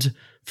trend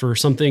for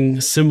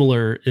something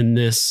similar in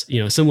this,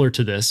 similar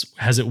to this,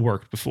 has it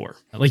worked before?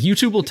 Like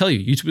YouTube will tell you,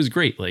 YouTube is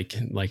great.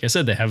 Like I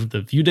said, they have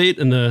the view date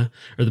and the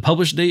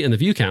published date and the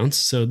view counts.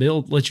 So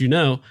they'll let you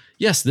know,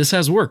 yes, this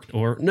has worked,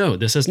 or no,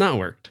 this has not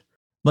worked.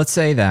 Let's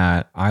say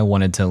that I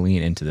wanted to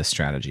lean into this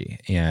strategy,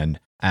 and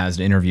as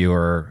an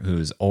interviewer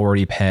who's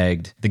already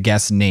pegged the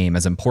guest's name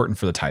as important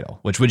for the title,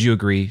 which would you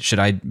agree? Should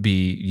I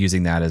be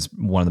using that as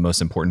one of the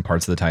most important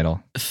parts of the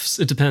title?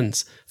 It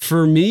depends.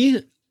 For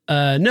me,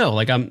 no,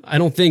 like I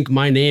don't think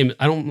my name,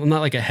 I'm not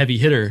like a heavy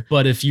hitter,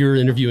 but if you're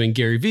interviewing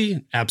Gary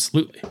Vee,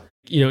 absolutely.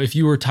 If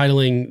you were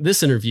titling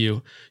this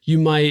interview, you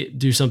might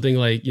do something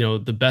like,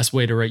 the best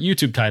way to write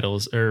YouTube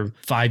titles, or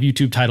 5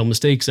 YouTube title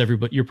mistakes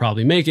you're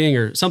probably making,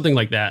 or something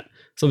like that.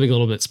 Something a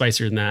little bit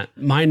spicier than that.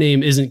 My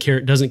name doesn't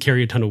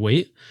carry a ton of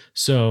weight.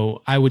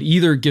 So I would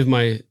either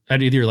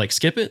I'd either like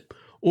skip it,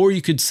 or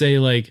you could say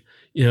like,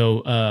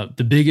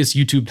 the biggest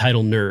YouTube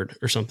title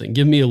nerd or something.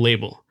 Give me a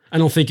label. I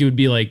don't think it would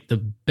be like the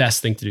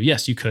best thing to do.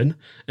 Yes, you could.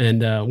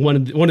 And one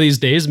of these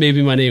days,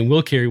 maybe my name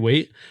will carry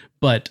weight,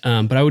 but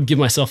I would give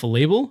myself a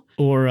label,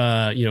 or,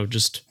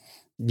 just,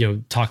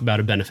 talk about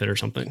a benefit or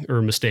something, or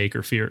a mistake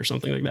or fear or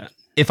something like that.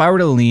 If I were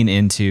to lean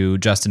into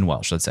Justin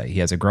Welsh, let's say he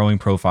has a growing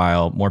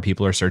profile, more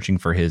people are searching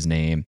for his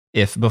name.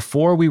 If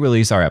before we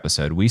release our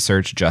episode, we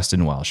search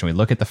Justin Welsh and we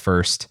look at the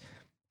first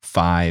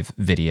 5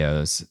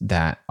 videos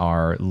that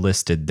are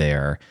listed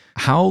there,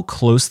 how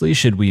closely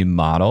should we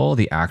model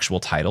the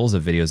actual titles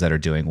of videos that are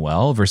doing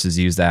well versus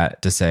use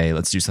that to say,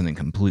 let's do something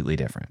completely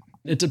different?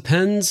 It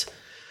depends.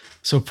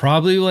 So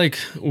probably like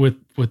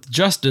with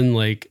Justin,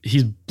 like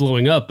he's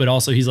blowing up, but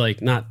also he's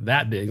like not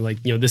that big.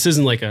 Like, this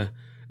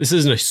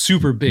isn't a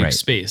super big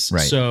space.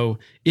 Right. So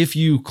if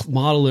you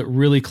model it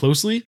really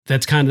closely,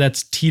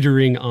 that's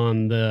teetering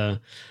on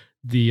the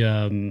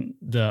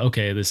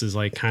okay, this is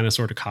like kind of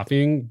sort of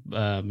copying,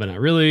 but not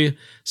really.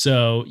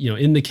 So,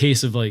 in the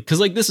case of like, cause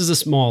like this is a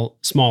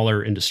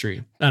smaller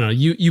industry. I don't know.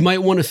 You might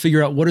want to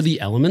figure out what are the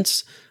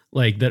elements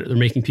like that are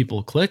making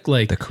people click,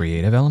 like the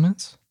creative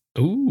elements.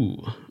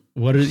 Ooh.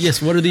 What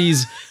are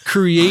these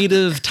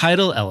creative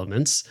title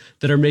elements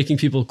that are making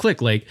people click?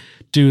 Like,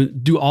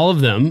 do all of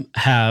them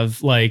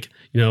have like,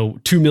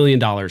 $2 million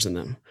in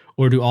them?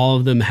 Or do all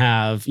of them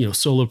have,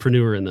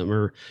 solopreneur in them,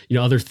 or,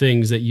 other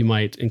things that you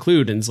might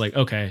include? And it's like,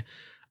 okay,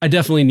 I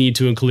definitely need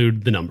to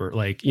include the number,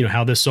 like,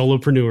 how this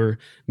solopreneur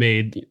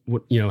made,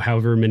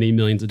 however many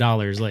millions of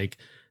dollars, like,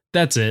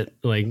 that's it.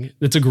 Like,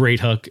 it's a great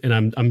hook, and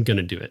I'm going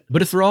to do it.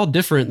 But if they're all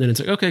different, then it's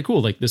like, okay,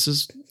 cool. Like, this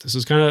is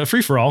kind of a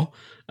free for all.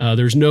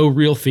 There's no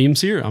real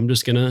themes here. I'm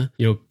just going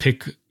to,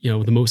 pick,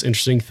 the most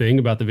interesting thing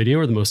about the video,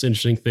 or the most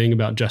interesting thing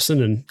about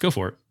Justin, and go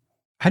for it.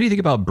 How do you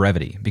think about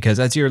brevity? Because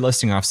as you're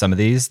listing off some of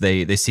these,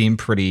 they seem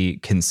pretty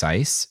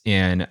concise,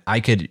 and I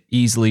could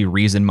easily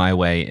reason my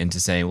way into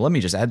saying, well, let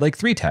me just add like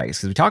 3 tags,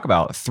 because we talk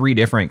about 3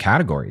 different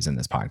categories in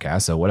this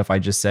podcast. So what if I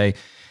just say,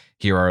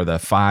 here are the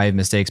 5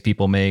 mistakes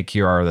people make,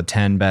 here are the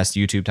 10 best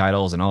YouTube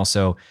titles, and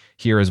also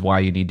here is why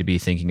you need to be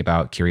thinking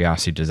about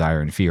curiosity,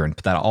 desire, and fear, and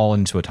put that all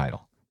into a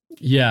title.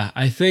 Yeah,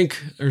 I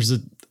think I'm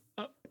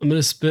going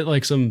to spit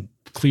like some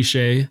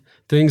cliche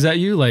things at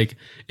you. Like,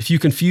 if you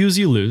confuse,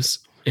 you lose.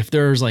 If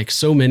there's like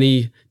so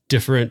many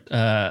different,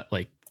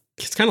 like,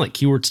 it's kind of like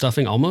keyword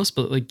stuffing almost,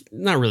 but like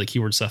not really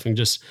keyword stuffing,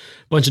 just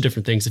a bunch of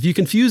different things. If you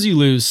confuse, you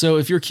lose. So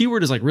if your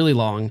keyword is like really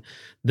long,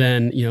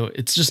 then,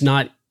 it's just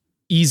not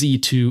easy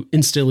to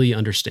instantly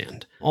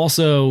understand.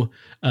 Also,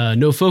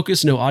 no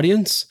focus, no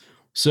audience.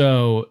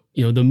 So,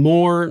 the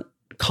more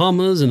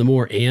commas and the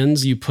more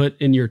ands you put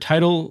in your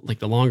title, like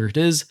the longer it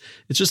is,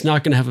 it's just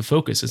not going to have a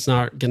focus. It's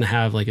not going to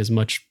have like as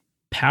much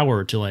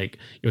power to like,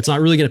 it's not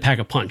really going to pack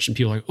a punch, and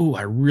people are like, oh,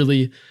 I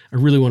really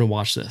want to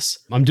watch this.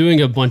 I'm doing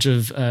a bunch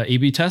of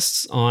A/B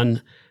tests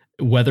on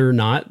whether or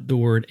not the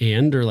word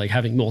 "and" or like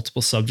having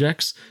multiple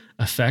subjects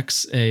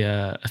affects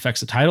a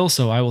title.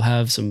 So I will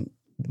have some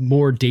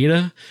more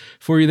data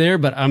for you there,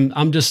 but I'm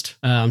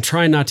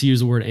trying not to use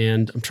the word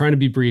 "and." I'm trying to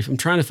be brief. I'm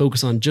trying to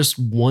focus on just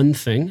one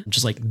thing,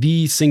 just like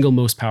the single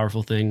most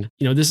powerful thing.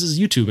 This is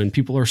YouTube, and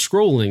people are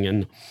scrolling,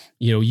 and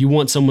you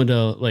want someone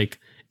to like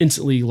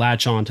instantly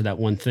latch on to that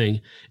one thing.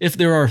 If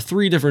there are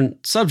 3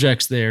 different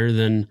subjects there,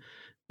 then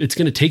it's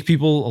going to take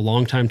people a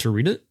long time to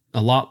read it,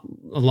 a lot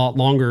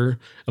longer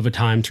of a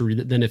time to read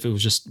it than if it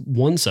was just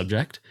one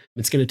subject.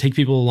 It's going to take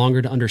people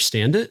longer to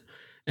understand it.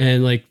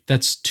 And like,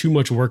 that's too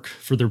much work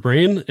for their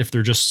brain if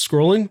they're just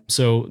scrolling.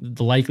 So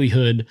the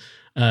likelihood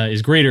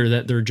is greater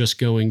that they're just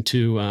going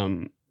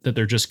to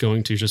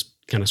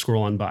just kind of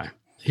scroll on by.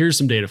 Here's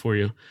some data for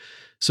you.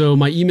 So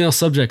my email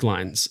subject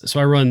lines. So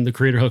I run the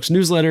Creator Hooks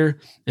newsletter,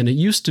 and it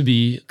used to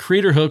be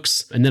Creator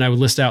Hooks, and then I would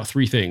list out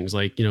 3 things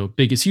like,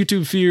 biggest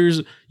YouTube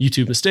fears,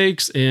 YouTube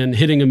mistakes, and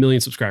hitting 1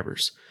 million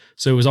subscribers.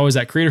 So it was always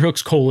that Creator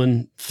Hooks :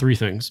 3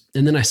 things.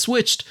 And then I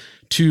switched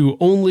to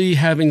only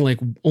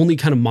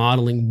kind of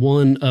modeling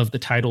one of the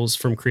titles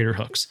from Creator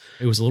Hooks.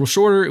 It was a little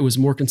shorter. It was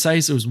more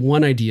concise. It was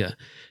one idea.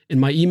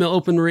 And my email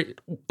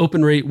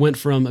open rate went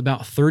from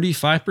about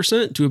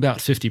 35% to about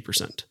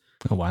 50%.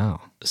 Oh,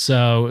 wow.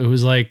 So it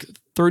was like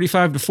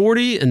 35 to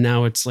 40, and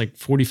now it's like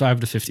 45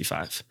 to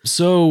 55.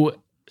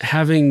 So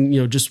having,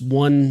 just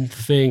one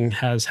thing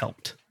has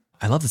helped.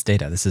 I love this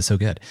data. This is so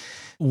good.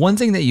 One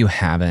thing that you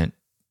haven't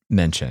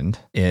mentioned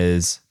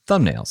is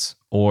thumbnails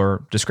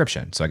or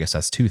description. So I guess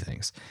that's 2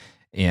 things.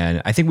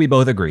 And I think we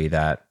both agree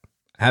that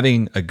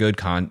having a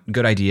good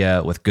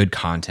idea with good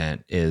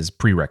content is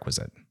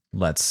prerequisite.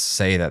 Let's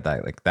say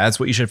that's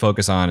what you should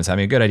focus on, is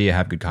having a good idea,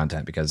 have good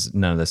content, because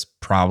none of this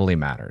probably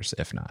matters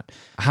if not.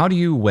 How do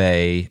you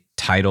weigh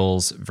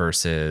titles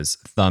versus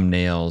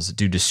thumbnails?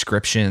 Do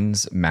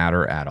descriptions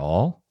matter at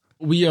all?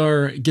 We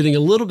are getting a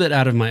little bit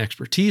out of my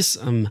expertise.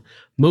 I'm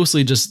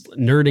mostly just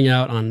nerding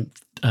out on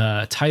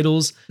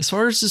titles. As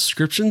far as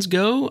descriptions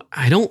go,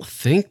 I don't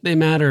think they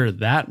matter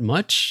that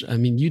much. I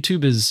mean,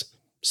 YouTube is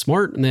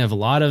smart, and they have a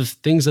lot of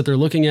things that they're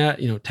looking at,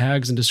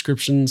 tags and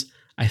descriptions,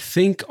 I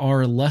think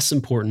are less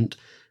important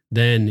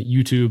than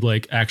YouTube,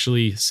 like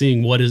actually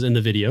seeing what is in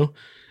the video,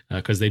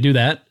 because they do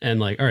that. And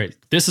like, all right,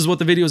 this is what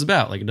the video is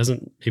about. Like,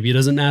 maybe it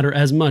doesn't matter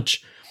as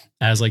much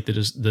as like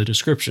the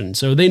description.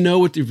 So they know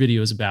what the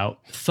video is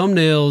about.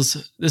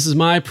 Thumbnails, this is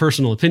my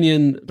personal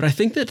opinion, but I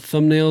think that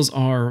thumbnails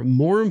are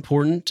more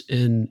important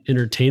in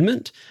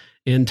entertainment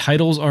and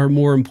titles are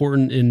more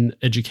important in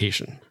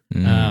education.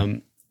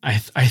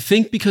 I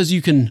think because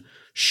you can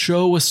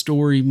show a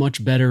story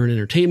much better in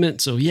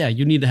entertainment. So yeah,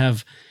 you need to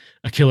have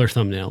a killer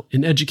thumbnail.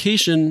 In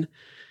education,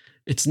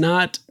 it's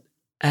not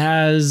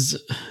as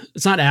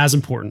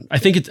important. I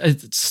think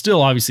it's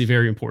still obviously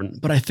very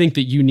important, but I think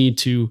that you need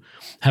to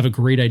have a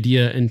great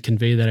idea and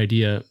convey that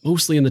idea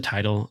mostly in the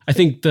title. I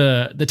think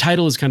the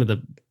title is kind of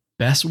the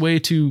best way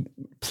to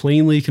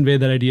plainly convey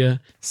that idea.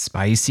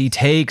 Spicy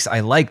takes. I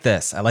like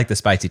this. I like the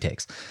spicy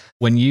takes.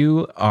 When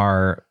you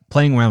are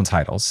playing around with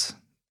titles,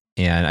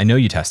 and I know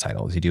you test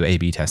titles, you do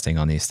A/B testing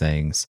on these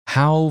things.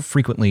 How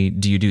frequently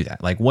do you do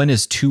that? Like, when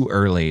is too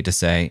early to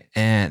say,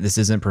 this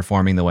isn't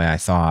performing the way I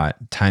thought,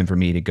 time for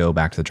me to go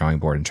back to the drawing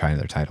board and try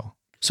another title?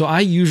 So I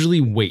usually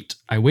wait.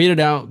 I wait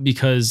it out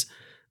because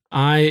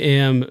I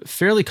am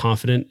fairly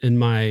confident in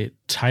my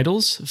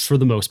titles for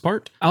the most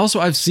part.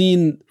 Also, I've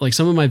seen like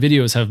some of my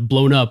videos have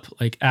blown up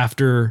like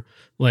after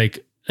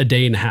like a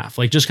day and a half,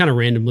 like just kind of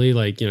randomly,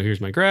 like,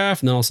 here's my graph,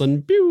 and then all of a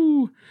sudden,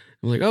 pew,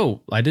 I'm like,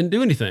 oh, I didn't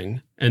do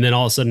anything. And then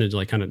all of a sudden it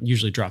like kind of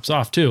usually drops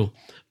off too.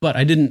 But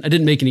I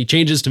didn't make any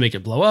changes to make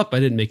it blow up. I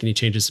didn't make any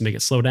changes to make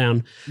it slow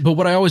down. But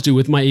what I always do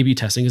with my A/B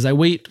testing is I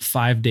wait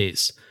 5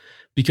 days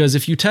Because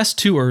if you test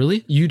too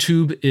early,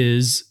 YouTube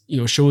is,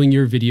 showing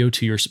your video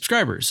to your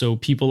subscribers. So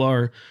people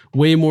are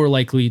way more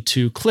likely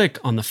to click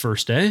on the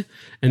first day,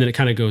 and then it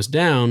kind of goes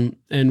down.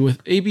 And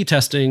with A/B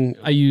testing,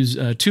 I use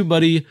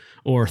TubeBuddy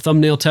or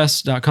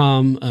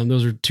thumbnailtest.com.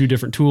 Those are two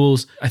different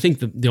tools. I think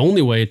the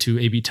only way to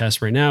A/B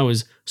test right now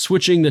is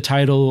switching the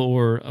title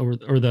or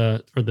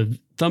the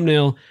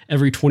thumbnail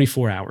every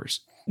 24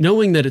 hours.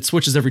 Knowing that it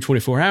switches every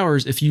 24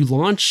 hours, if you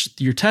launch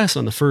your test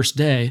on the first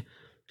day,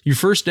 your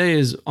first day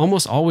is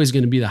almost always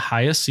going to be the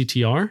highest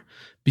CTR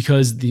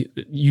because the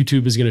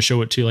YouTube is going to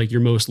show it to like your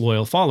most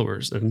loyal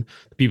followers. And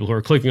the people who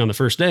are clicking on the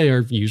first day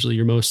are usually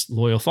your most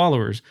loyal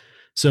followers.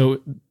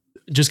 So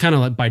just kind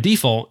of like by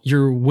default,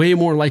 you're way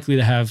more likely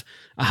to have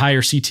a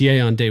higher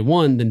CTA on day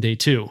one than day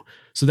two.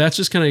 So that's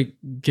just kind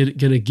of going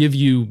to give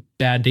you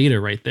bad data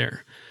right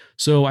there.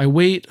 So I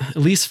wait at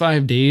least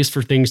 5 days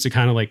for things to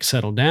kind of like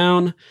settle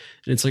down.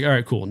 And it's like, all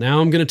right, cool. Now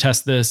I'm going to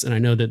test this. And I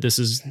know that this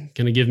is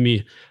going to give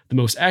me the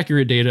most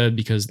accurate data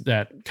because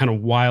that kind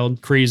of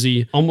wild,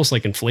 crazy, almost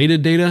like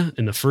inflated data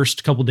in the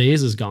first couple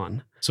days is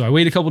gone. So I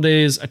wait a couple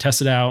days, I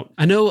test it out.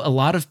 I know a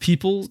lot of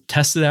people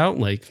test it out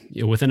like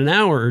within an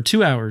hour or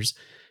 2 hours.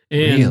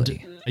 And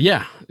Really?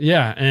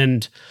 Yeah.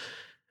 And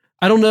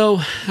I don't know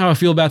how I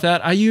feel about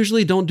that. I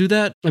usually don't do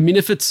that. I mean,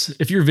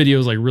 if your video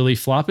is like really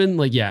flopping,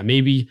 like, yeah,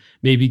 maybe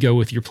go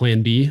with your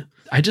plan B.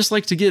 I just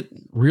like to get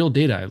real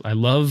data. I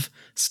love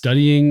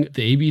studying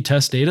the A/B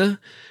test data,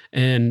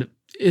 and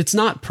it's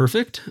not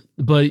perfect,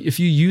 but if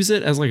you use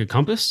it as like a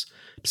compass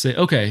to say,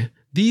 okay,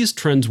 these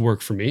trends work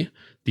for me.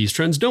 These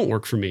trends don't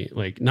work for me.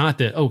 Like, not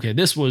that, okay,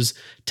 this was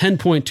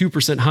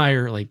 10.2%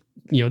 higher. Like,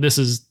 this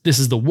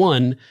is the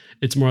one.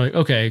 It's more like,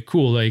 okay,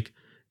 cool. Like,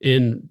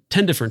 in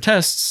 10 different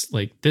tests,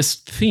 like this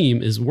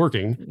theme is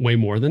working way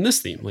more than this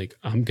theme. Like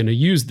I'm going to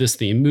use this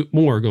theme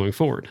more going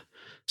forward.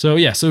 So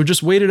yeah, so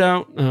just wait it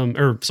out.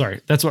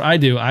 That's what I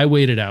do. I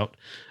wait it out.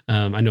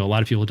 I know a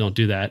lot of people don't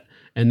do that.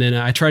 And then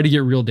I try to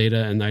get real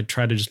data and I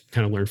try to just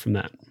kind of learn from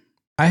that.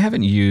 I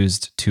haven't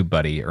used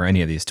TubeBuddy or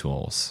any of these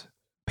tools.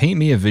 Paint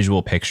me a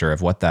visual picture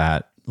of what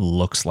that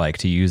looks like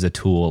to use a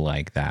tool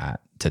like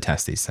that to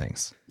test these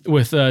things.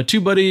 With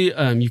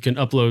TubeBuddy, you can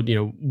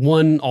upload,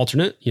 one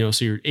alternate,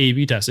 so you're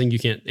A/B testing. You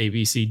can't A,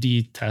 B, C,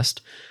 D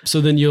test.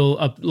 So then you'll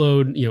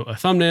upload, a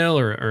thumbnail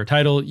or a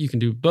title. You can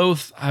do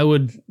both. I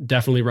would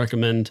definitely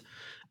recommend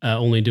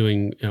only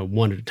doing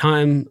one at a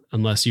time,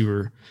 unless you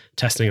were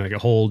testing like a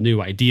whole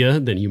new idea.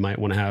 Then you might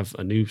want to have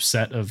a new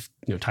set of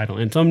title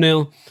and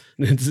thumbnail.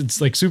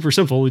 It's like super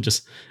simple. You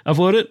just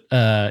upload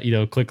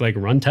it, click like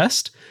run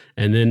test,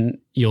 and then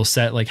you'll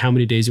set like how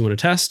many days you want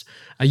to test.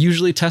 I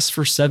usually test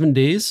for 7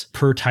 days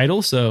per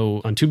title.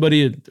 So on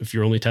TubeBuddy, if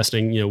you're only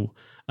testing,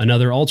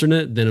 another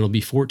alternate, then it'll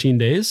be 14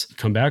 days.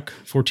 Come back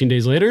 14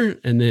 days later,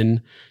 and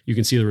then you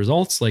can see the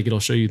results. Like it'll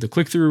show you the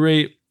click-through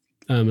rate.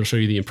 It'll show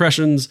you the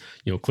impressions,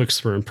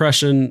 clicks per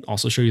impression,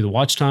 also show you the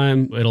watch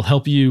time. It'll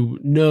help you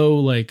know,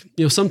 like,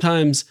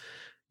 sometimes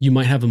you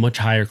might have a much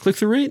higher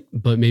click-through rate,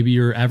 but maybe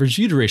your average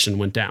view duration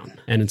went down.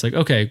 And it's like,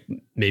 okay,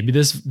 maybe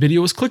this video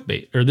was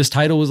clickbait, or this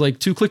title was like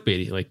too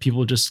clickbaity. Like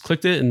people just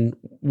clicked it and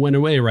went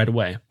away right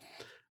away.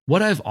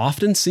 What I've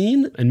often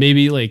seen, and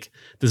maybe like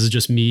this is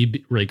just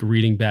me like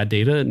reading bad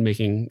data and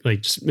making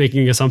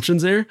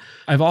assumptions there.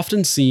 I've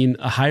often seen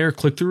a higher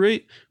click-through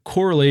rate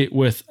correlate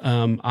with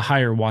a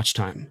higher watch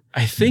time.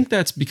 I think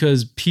that's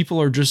because people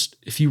are just,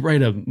 if you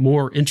write a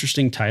more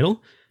interesting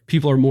title,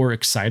 people are more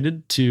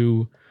excited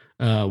to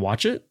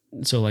watch it.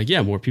 So like,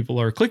 yeah, more people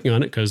are clicking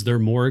on it because they're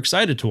more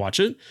excited to watch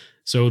it.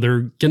 So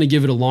they're going to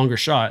give it a longer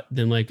shot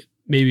than like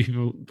maybe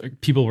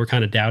people were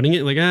kind of doubting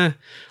it. Like,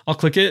 I'll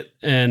click it.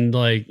 And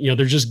like,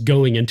 they're just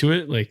going into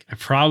it. Like, I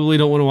probably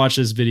don't want to watch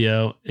this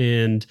video.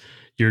 And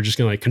you're just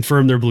going to like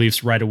confirm their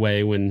beliefs right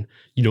away when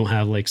you don't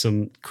have like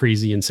some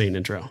crazy, insane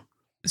intro.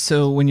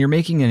 So when you're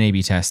making an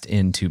A/B test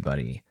in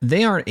TubeBuddy,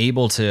 they aren't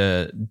able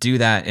to do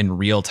that in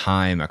real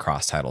time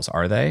across titles,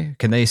 are they?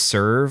 Can they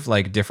serve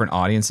like different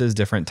audiences,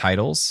 different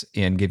titles,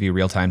 and give you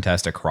real-time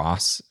test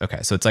across?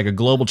 Okay, so it's like a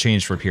global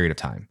change for a period of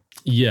time.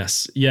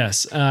 Yes.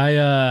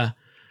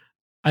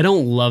 I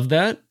don't love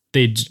that.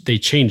 They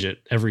change it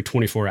every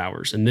 24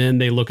 hours, and then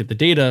they look at the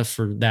data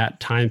for that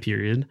time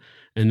period,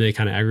 and they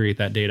kind of aggregate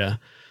that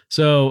data.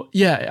 So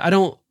yeah, I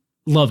don't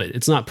love it.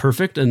 It's not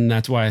perfect. And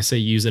that's why I say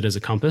use it as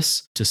a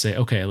compass to say,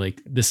 okay,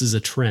 like this is a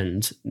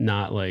trend,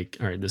 not like,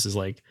 all right, this is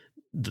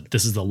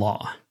the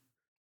law.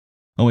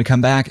 When we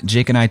come back,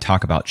 Jake and I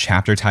talk about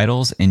chapter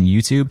titles in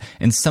YouTube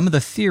and some of the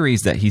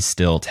theories that he's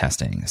still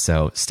testing.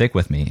 So stick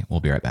with me. We'll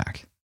be right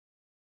back.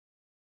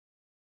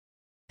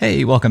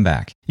 Hey, welcome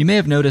back. You may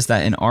have noticed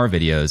that in our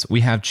videos,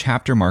 we have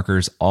chapter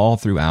markers all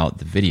throughout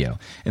the video.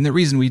 And the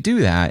reason we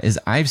do that is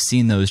I've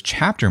seen those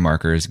chapter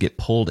markers get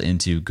pulled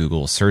into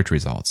Google search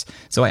results.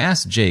 So I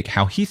asked Jake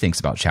how he thinks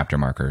about chapter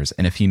markers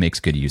and if he makes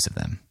good use of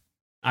them.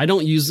 I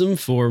don't use them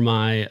for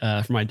my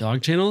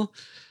dog channel.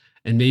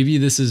 And maybe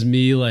this is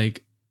me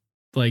like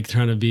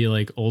trying to be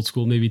like old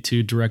school, maybe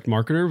too direct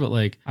marketer, but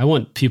like I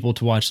want people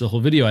to watch the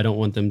whole video. I don't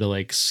want them to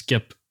like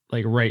skip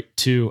like right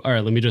to, all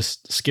right, let me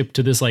just skip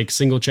to this like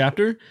single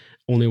chapter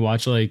only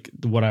watch like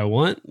what I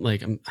want.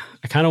 Like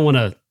I kind of want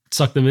to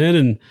suck them in,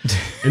 and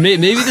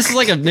maybe this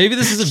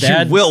is a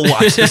bad. You will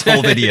watch this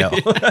whole video.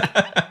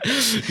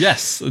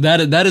 Yes,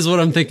 that is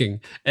what I'm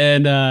thinking,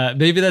 and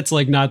maybe that's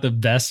like not the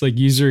best like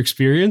user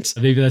experience.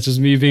 Maybe that's just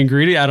me being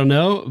greedy. I don't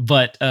know,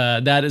 but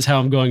that is how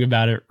I'm going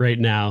about it right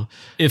now.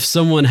 If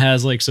someone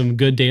has like some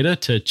good data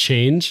to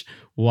change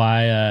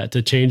my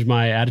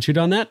attitude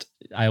on that,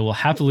 I will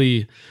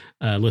happily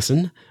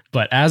listen.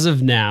 But as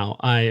of now,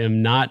 I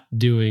am not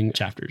doing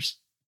chapters.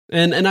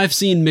 And I've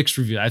seen mixed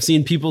review. I've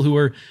seen people who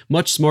are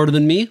much smarter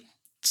than me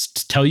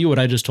tell you what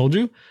I just told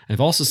you.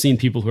 I've also seen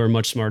people who are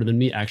much smarter than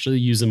me actually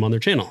use them on their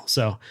channel.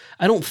 So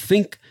I don't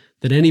think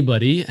that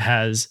anybody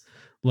has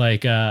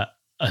like a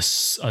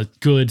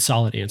good,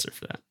 solid answer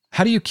for that.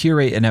 How do you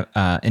curate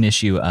an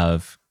issue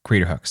of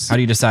Creator Hooks? How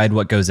do you decide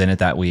what goes in it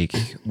that week,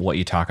 what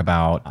you talk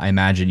about? I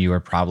imagine you are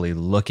probably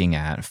looking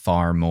at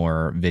far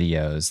more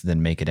videos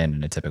than make it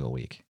in a typical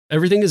week.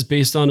 Everything is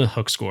based on a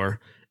hook score.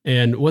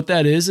 And what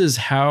that is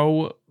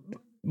how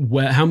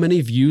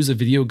many views a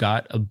video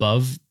got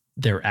above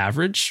their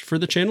average for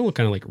the channel,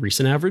 kind of like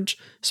recent average.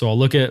 So I'll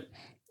look at,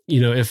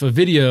 if a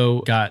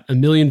video got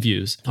 1 million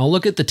views, I'll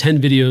look at the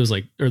 10 videos,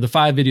 or the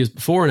 5 videos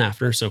before and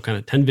after. So kind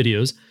of 10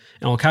 videos,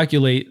 and I'll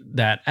calculate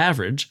that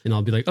average, and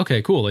I'll be like,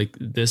 okay, cool. Like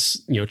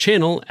this,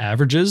 channel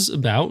averages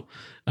about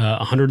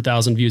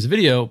 100,000 views a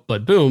video,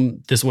 but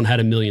boom, this one had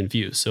 1 million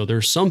views. So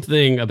there's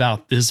something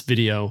about this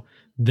video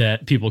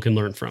that people can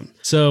learn from.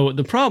 So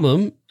the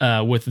problem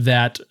with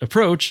that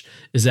approach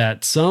is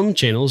that some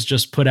channels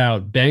just put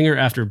out banger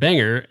after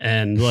banger,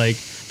 and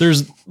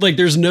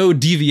there's no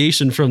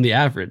deviation from the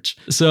average.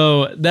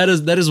 So that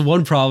is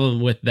one problem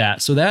with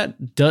that. So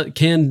that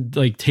can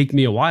take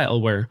me a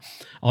while, where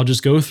I'll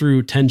just go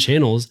through 10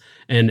 channels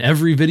and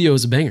every video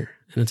is a banger.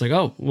 And it's like,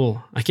 oh,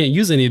 well, I can't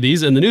use any of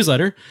these in the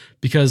newsletter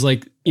because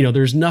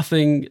there's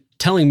nothing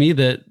telling me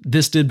that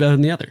this did better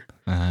than the other.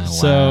 Wow.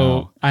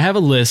 So I have a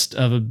list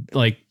of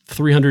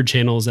 300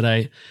 channels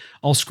that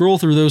I'll scroll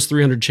through those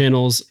 300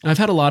 channels. I've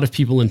had a lot of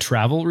people in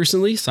travel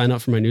recently sign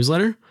up for my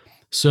newsletter.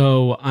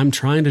 So I'm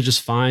trying to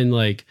just find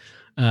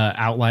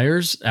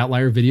outlier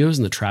videos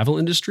in the travel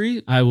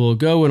industry. I will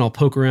go and I'll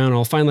poke around.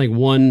 I'll find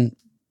one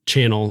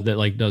channel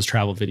that does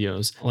travel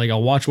videos.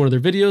 I'll watch one of their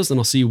videos and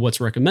I'll see what's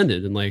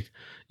recommended. And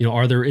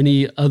are there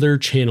any other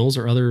channels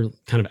or other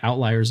kind of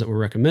outliers that were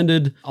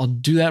recommended? I'll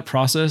do that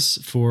process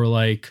for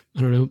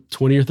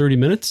 20 or 30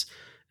 minutes.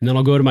 And then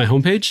I'll go to my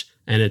homepage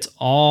and it's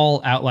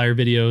all outlier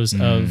videos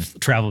of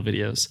travel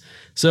videos.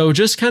 So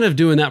just kind of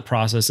doing that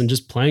process and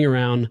just playing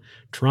around,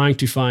 trying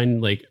to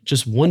find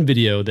just one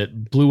video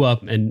that blew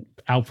up and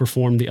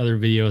outperformed the other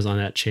videos on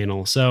that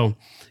channel. So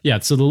yeah,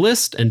 so the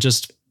list and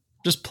just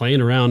playing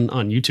around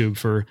on YouTube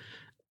for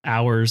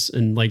hours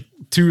and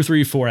 2,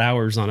 3, 4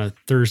 hours on a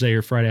Thursday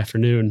or Friday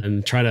afternoon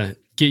and try to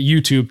get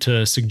YouTube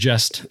to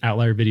suggest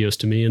outlier videos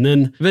to me. And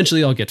then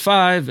eventually I'll get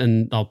 5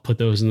 and I'll put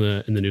those in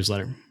the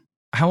newsletter.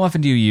 How often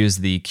do you use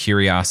the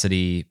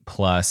curiosity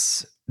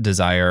plus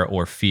desire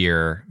or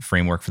fear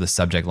framework for the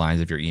subject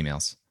lines of your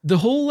emails? The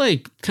whole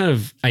kind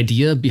of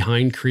idea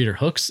behind Creator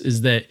Hooks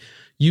is that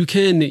you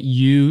can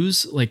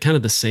use kind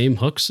of the same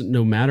hooks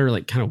no matter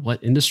kind of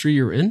what industry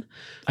you're in.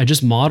 I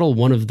just model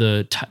one of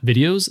the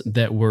videos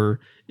that were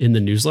in the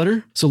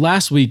newsletter. So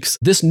last week's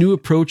 "This new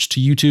approach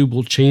to YouTube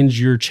will change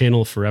your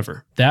channel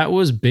forever." That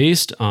was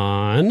based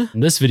on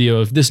this video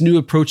of "This new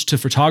approach to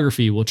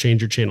photography will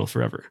change your channel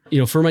forever."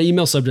 For my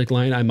email subject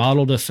line, I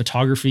modeled a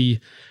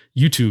photography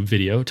YouTube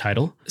video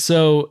title.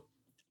 So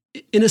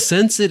in a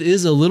sense, it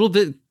is a little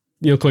bit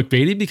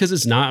clickbaity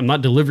because I'm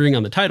not delivering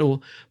on the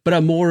title, but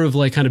I'm more of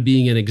kind of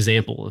being an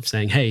example of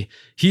saying, hey,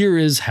 here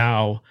is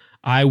how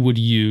I would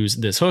use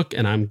this hook,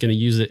 and I'm going to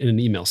use it in an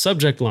email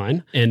subject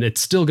line, and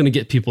it's still going to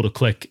get people to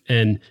click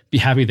and be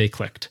happy they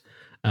clicked.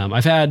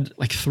 I've had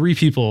 3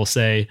 people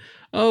say,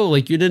 oh,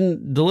 you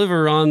didn't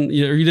deliver on,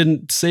 or you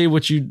didn't say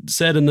what you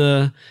said in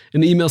the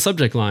email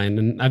subject line.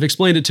 And I've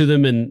explained it to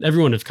them, and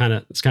everyone has kind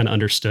of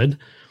understood.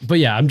 But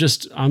yeah, I'm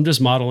just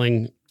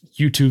modeling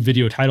YouTube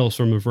video titles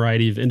from a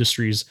variety of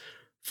industries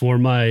for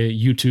my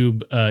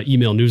YouTube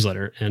email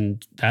newsletter.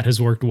 And that has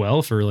worked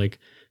well for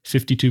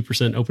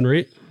 52% open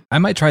rate. I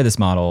might try this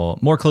model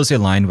more closely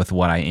aligned with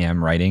what I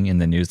am writing in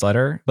the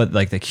newsletter, but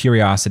the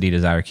curiosity,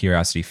 desire,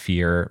 curiosity,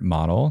 fear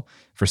model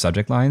for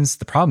subject lines.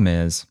 The problem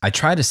is I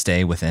try to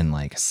stay within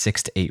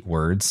 6 to 8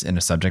 words in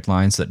a subject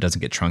line so it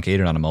doesn't get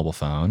truncated on a mobile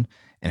phone.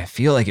 And I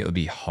feel like it would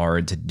be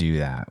hard to do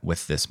that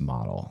with this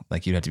model.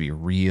 You'd have to be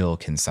real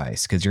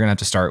concise because you're going to have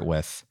to start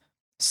with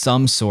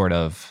some sort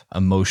of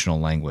emotional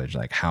language,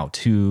 like how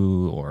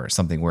to, or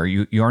something where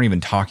you aren't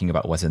even talking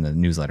about what's in the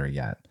newsletter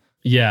yet.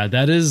 Yeah,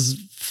 that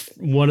is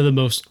one of the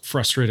most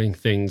frustrating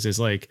things is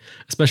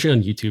especially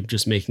on YouTube,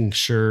 just making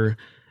sure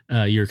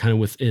you're kind of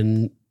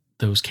within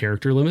those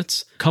character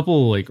limits. A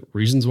couple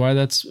reasons why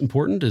that's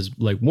important is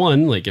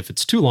one, if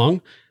it's too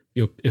long,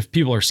 if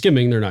people are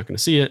skimming, they're not going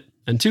to see it.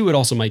 And 2, it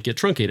also might get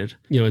truncated.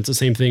 It's the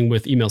same thing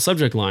with email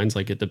subject lines.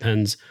 It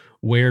depends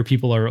where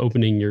people are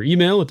opening your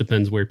email. It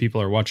depends where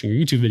people are watching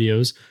your YouTube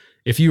videos.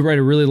 if you write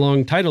a really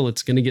long title,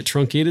 it's going to get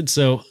truncated.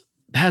 So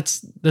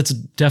that's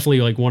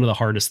definitely like one of the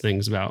hardest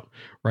things about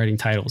writing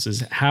titles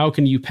is how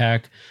can you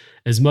pack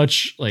as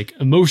much like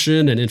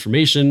emotion and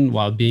information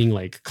while being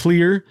like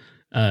clear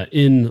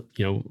in,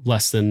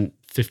 less than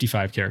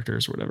 55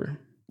 characters or whatever.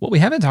 What we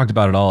haven't talked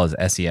about at all is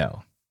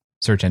SEO,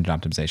 search engine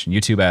optimization,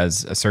 YouTube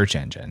as a search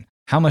engine.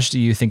 How much do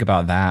you think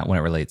about that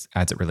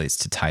as it relates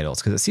to titles?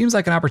 Because it seems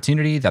like an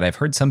opportunity that I've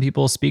heard some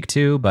people speak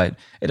to, but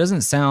it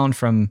doesn't sound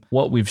from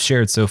what we've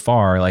shared so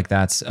far like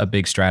that's a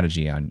big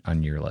strategy on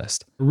your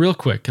list. Real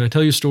quick, can I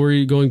tell you a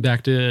story going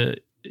back to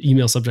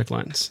email subject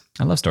lines?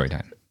 I love story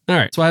time. All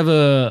right. So I have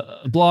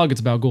a blog.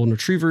 It's about golden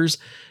retrievers.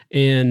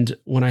 And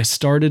when I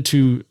started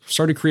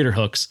Creator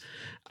Hooks,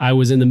 I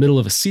was in the middle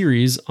of a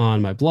series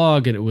on my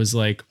blog, and it was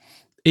like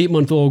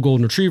 8-month-old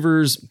golden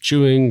retrievers,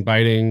 chewing,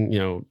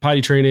 biting,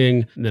 potty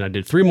training. And then I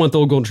did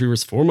 3-month-old golden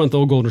retrievers,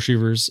 4-month-old golden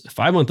retrievers,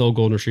 5-month-old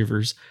golden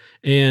retrievers,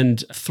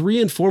 and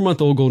 3 and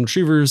 4-month-old golden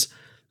retrievers.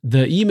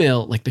 The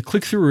email, like the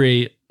click-through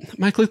rate,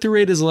 my click-through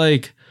rate is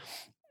like,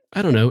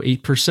 I don't know,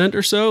 8%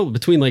 or so,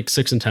 between like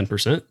 6 and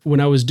 10%.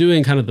 When I was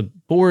doing kind of the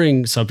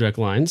boring subject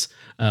lines,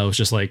 it was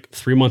just like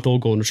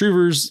 3-month-old golden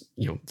retrievers,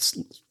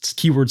 it's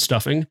keyword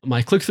stuffing.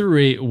 My click-through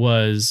rate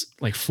was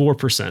like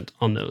 4%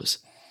 on those.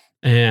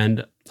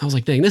 And I was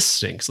like, dang, this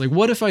stinks. Like,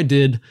 what if I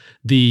did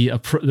the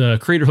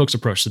Creator Hooks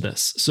approach to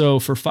this? So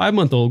for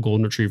 5-month-old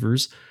golden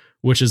retrievers,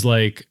 which is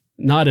like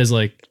not as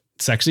like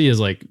sexy as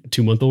like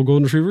 2-month-old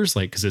golden retrievers,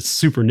 like, cause it's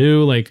super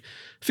new. Like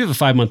if you have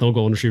a 5-month-old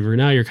golden retriever,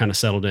 now you're kind of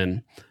settled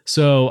in.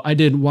 So I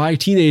did why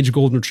teenage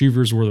golden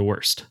retrievers were the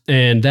worst.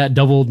 And that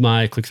doubled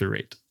my click-through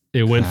rate.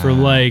 It went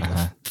from like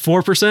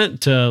 4%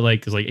 to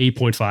like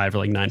 8.5 or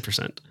like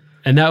 9%.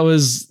 And that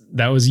was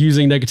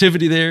using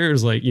negativity there. It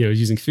was like,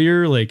 using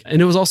fear,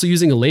 and it was also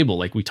using a label.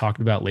 Like we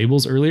talked about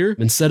labels earlier.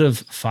 Instead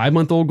of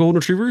 5-month-old golden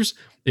retrievers,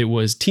 it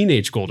was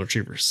teenage golden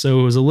retrievers. So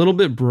it was a little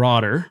bit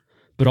broader,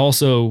 but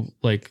also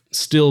like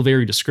still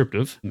very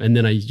descriptive. And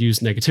then I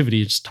used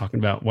negativity, just talking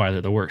about why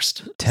they're the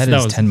worst. Ted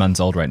is 10 months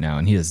old right now,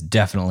 and he is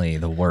definitely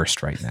the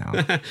worst right now.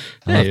 I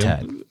love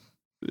Ted.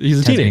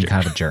 He's a Ted's teenager. being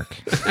kind of a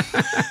jerk.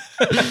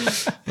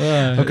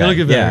 Okay. It'll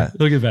get better.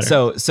 It'll get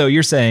better. So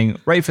you're saying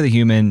write for the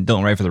human,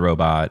 don't write for the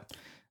robot.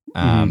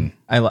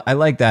 I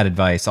like that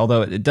advice,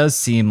 although it does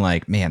seem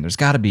like, man, there's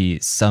got to be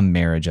some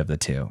marriage of the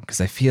two. Because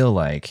I feel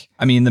like,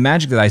 the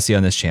magic that I see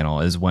on this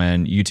channel is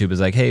when YouTube is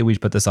like, hey, we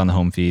put this on the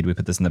home feed, we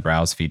put this in the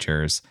browse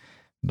features.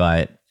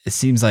 But it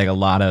seems like a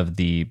lot of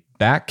the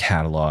back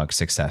catalog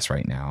success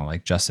right now,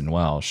 like Justin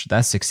Welsh,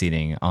 that's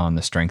succeeding on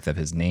the strength of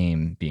his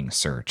name being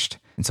searched.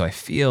 And so I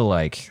feel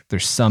like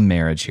there's some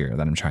marriage here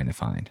that I'm trying to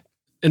find.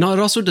 And it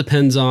also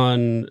depends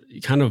on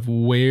kind of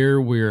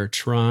where we're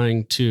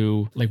trying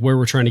to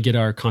get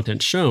our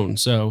content shown.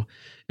 So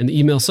in the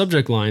email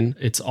subject line,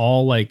 it's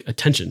all like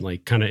attention,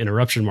 like kind of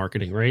interruption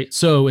marketing, right?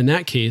 So in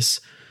that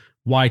case,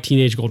 why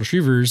teenage golden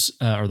retrievers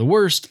are the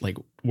worst, like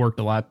worked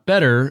a lot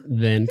better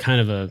than kind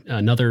of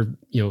another,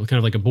 kind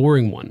of like a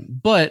boring one.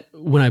 But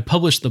when I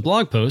published the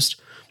blog post,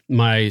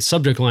 my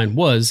subject line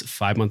was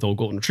 5-month-old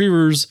golden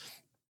retrievers,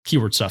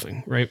 keyword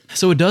stuffing, right?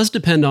 So it does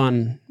depend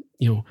on,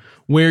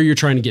 where you're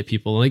trying to get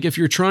people. Like if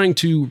you're trying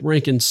to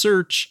rank in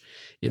search,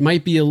 it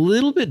might be a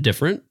little bit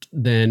different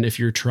than if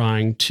you're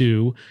trying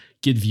to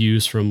get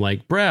views from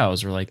like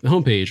browse or like the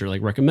homepage or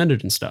like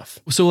recommended and stuff.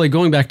 So like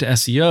going back to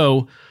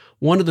SEO,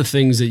 one of the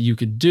things that you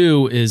could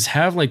do is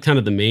have like kind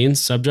of the main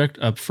subject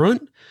up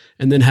front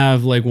and then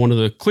have like one of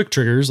the click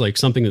triggers, like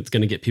something that's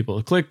going to get people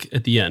to click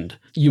at the end.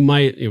 You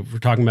might, if we're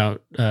talking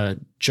about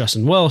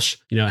Justin Welsh,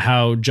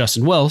 how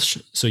Justin Welsh,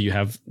 so you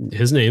have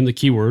his name, the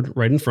keyword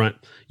right in front,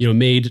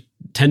 made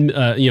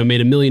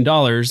 $1 million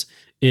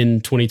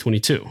in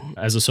 2022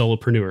 as a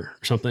solopreneur or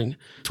something.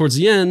 Towards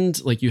the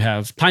end, like you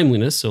have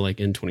timeliness. So like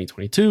in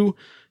 2022,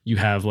 you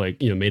have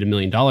like, made $1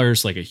 million,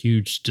 like a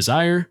huge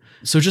desire.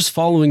 So just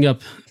following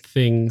up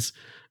things,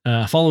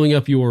 following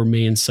up your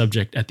main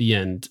subject at the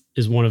end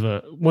is one of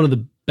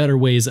the better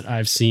ways that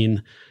I've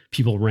seen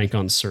people rank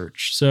on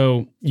search.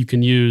 So you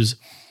can use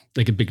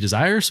like a big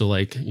desire. So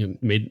like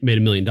made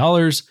 $1 million.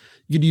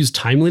 You could use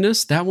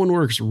timeliness. That one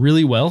works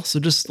really well. So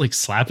just like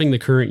slapping the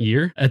current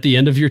year at the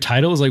end of your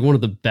title is like one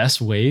of the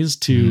best ways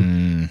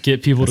to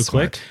get people to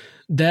click. Smart.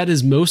 That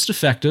is most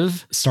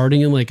effective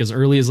starting in like as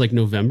early as like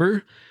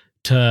November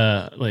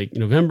to like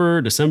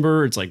November,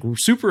 December. It's like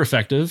super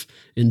effective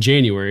in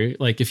January.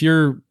 Like if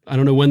you're, I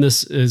don't know when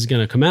this is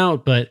going to come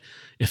out, but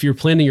if you're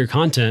planning your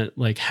content,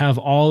 like have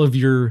all of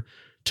your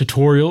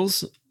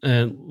tutorials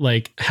and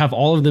like have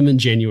all of them in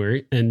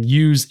January and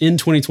use in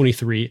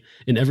 2023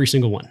 in every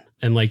single one.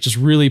 And like just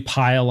really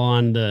pile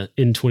on the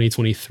in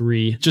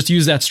 2023. Just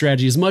use that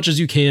strategy as much as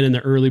you can in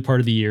the early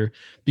part of the year,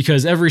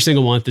 because every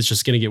single month it's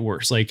just going to get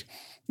worse. Like,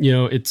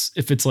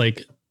 if it's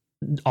like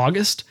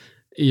August,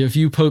 if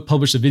you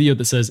publish a video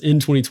that says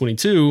in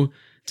 2022,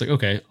 it's like,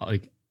 okay,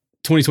 like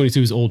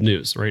 2022 is old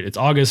news, right? It's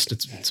August.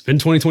 It's been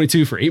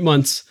 2022 for 8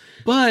 months.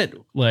 But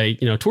like,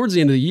 towards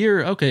the end of the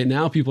year, okay,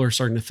 now people are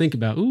starting to think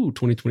about,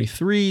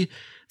 2023.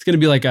 it's going to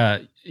be like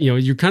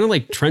you're kind of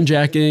like trend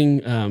jacking,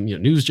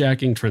 news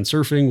jacking, trend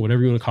surfing,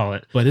 whatever you want to call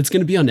it, but it's going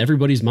to be on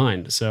everybody's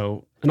mind.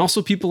 So, and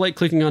also people like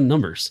clicking on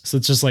numbers. So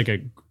it's just like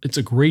it's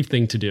a great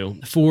thing to do.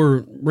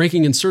 For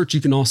ranking and search,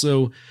 you can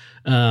also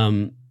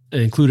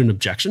include an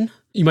objection.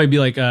 You might be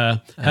like,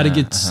 how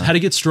to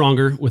get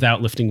stronger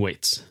without lifting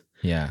weights.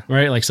 Yeah.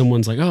 Right. Like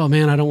someone's like, oh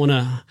man, I don't want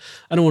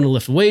to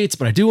lift weights,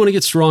 but I do want to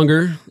get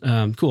stronger.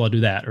 Cool. I'll do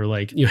that. Or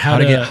like, how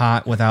to get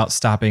hot without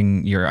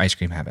stopping your ice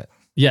cream habit.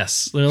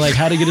 Yes. They're like,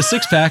 how to get a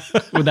six pack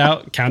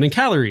without counting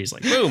calories.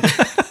 Like, boom.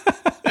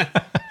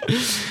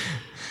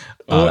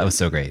 Oh, that was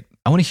so great.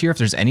 I want to hear if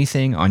there's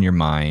anything on your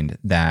mind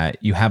that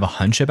you have a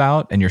hunch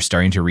about and you're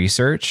starting to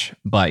research,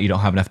 but you don't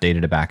have enough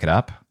data to back it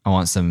up. I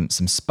want some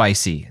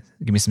spicy.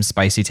 Give me some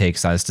spicy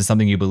takes as to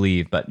something you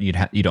believe, but you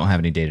don't have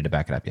any data to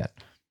back it up yet.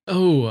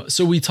 Oh,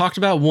 so we talked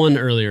about one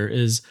earlier.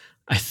 Is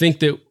I think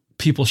that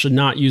people should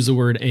not use the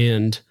word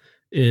 "and"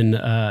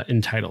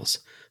 in titles.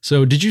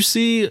 So did you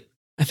see?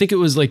 I think it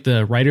was like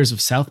the writers of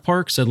South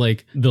Park said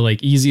like the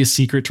easiest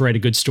secret to write a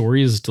good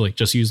story is to like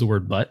just use the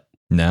word "but."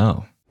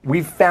 No.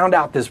 We've found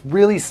out this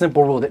really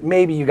simple rule that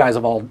maybe you guys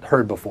have all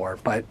heard before,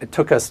 but it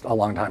took us a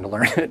long time to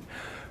learn it.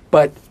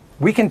 But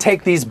we can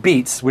take these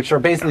beats, which are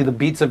basically the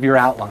beats of your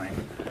outline,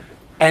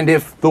 and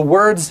if the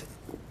words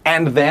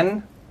 "and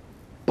then"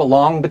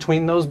 belong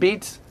between those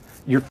beats,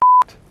 you're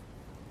f***ed,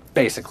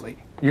 basically.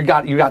 You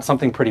got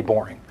something pretty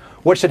boring.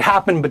 What should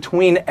happen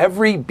between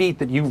every beat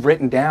that you've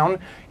written down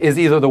is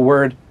either the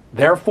word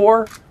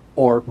therefore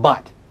or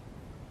but,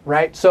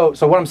 right? So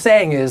what I'm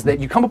saying is that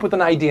you come up with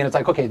an idea and it's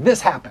like, okay,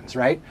 this happens,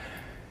 right?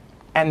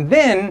 And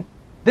then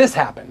this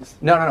happens.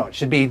 No, it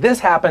should be this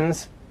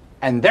happens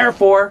and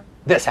therefore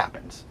this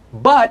happens.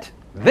 But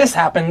this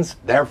happens,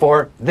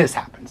 therefore this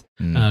happens.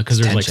 Because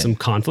there's like some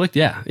conflict.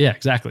 Yeah,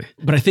 exactly.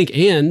 But I think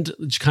 "and"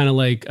 kind of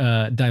like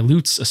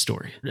dilutes a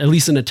story, at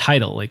least in a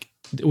title. Like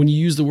when you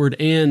use the word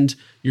 "and,"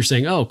 you're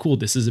saying, oh, cool,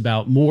 this is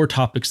about more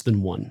topics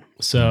than one.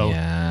 So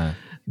yeah.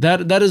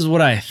 That is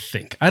what I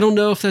think. I don't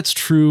know if that's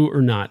true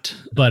or not.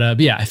 But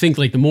yeah, I think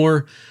like the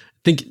more,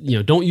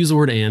 don't use the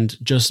word "and,"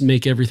 just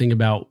make everything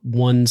about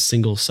one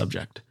single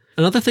subject.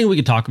 Another thing we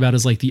could talk about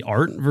is like the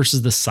art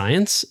versus the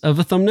science of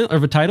a thumbnail,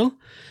 of a title.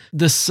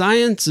 The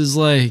science is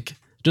like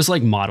just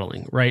like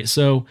modeling, right?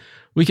 So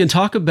we can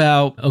talk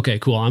about, okay,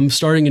 cool. I'm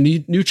starting a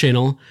new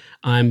channel.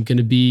 I'm going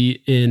to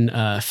be in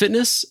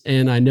fitness,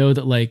 and I know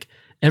that like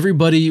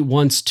everybody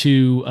wants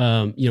to,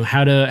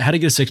 how to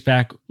get a six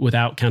pack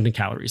without counting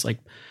calories. Like,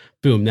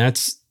 boom,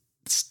 it's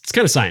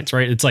kind of science,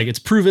 right? It's like it's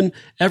proven.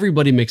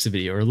 Everybody makes a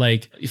video, or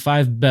like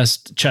 5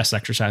 best chest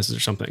exercises or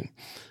something.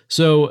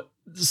 So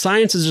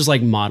science is just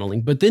like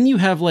modeling, but then you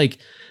have like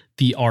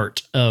the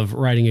art of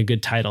writing a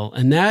good title.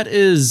 And that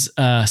is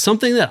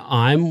something that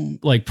I'm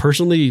like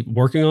personally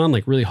working on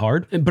like really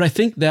hard. But I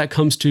think that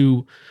comes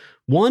to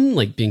 1,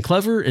 like being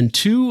clever, and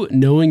 2,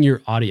 knowing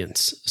your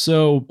audience.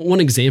 So one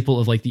example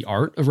of like the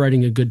art of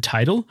writing a good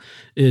title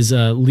is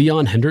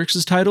Leon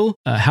Hendrix's title,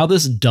 How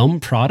This Dumb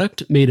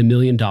Product Made $1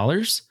 Million.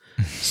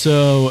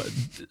 So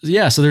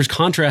yeah, so there's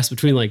contrast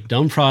between like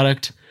dumb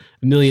product,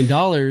 $1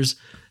 million,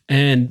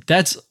 and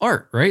that's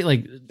art, right?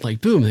 Like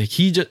boom, like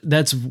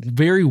that's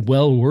very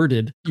well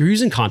worded. You're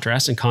using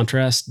contrast, and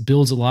contrast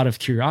builds a lot of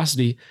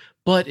curiosity,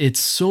 but it's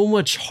so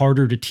much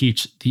harder to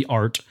teach the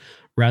art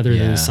rather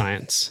than the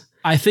science.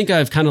 I think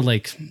I've kind of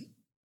like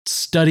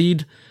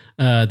studied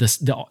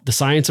the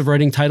science of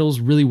writing titles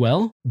really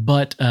well,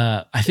 but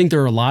I think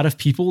there are a lot of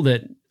people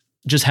that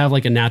just have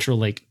like a natural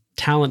like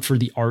talent for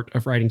the art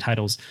of writing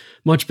titles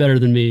much better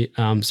than me.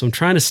 So I'm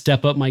trying to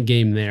step up my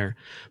game there.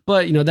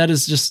 But that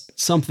is just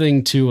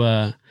something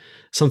to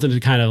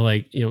kind of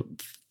like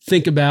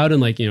think about, and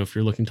like if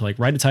you're looking to like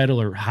write a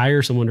title or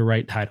hire someone to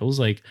write titles,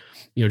 like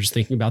just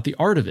thinking about the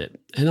art of it.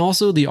 And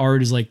also the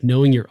art is like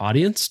knowing your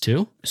audience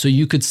too. So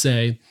you could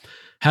say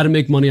how to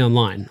make money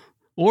online,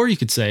 or you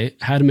could say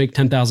how to make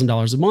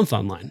 $10,000 a month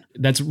online.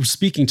 That's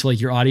speaking to like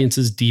your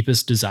audience's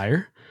deepest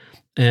desire.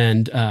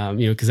 And,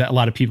 because a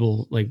lot of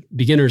people, like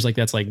beginners, like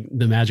that's like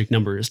the magic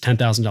number is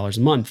 $10,000 a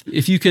month.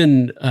 If you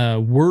can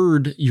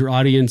word your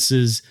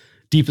audience's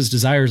deepest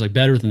desires like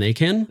better than they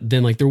can,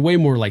 then like they're way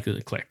more likely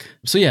to click.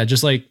 So yeah,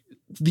 just like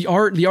the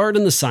art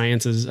and the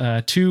science is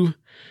two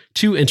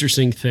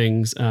interesting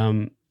things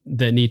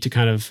that need to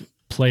kind of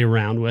play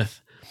around with.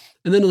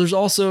 And then there's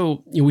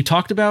also, we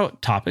talked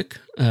about topic.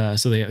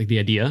 So the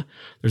idea,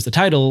 there's the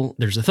title,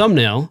 there's the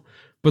thumbnail,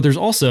 but there's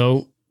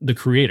also the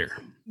creator.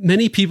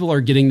 Many people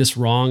are getting this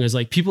wrong, as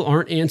like people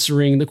aren't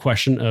answering the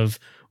question of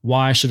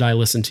why should I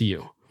listen to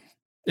you?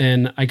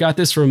 And I got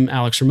this from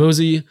Alex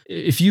Hormozi.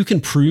 If you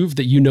can prove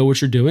that you know what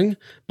you're doing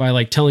by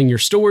like telling your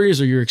stories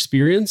or your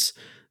experience,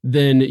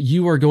 then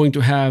you are going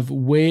to have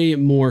way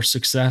more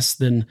success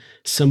than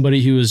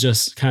somebody who is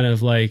just kind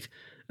of like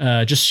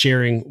just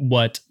sharing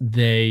what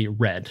they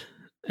read.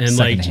 And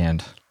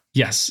secondhand. Like,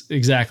 yes,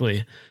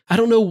 exactly. I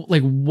don't know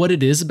like what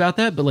it is about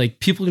that, but like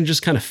people can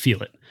just kind of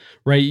feel it.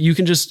 Right. You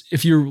can just,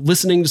 if you're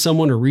listening to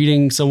someone or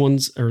reading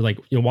someone's or like,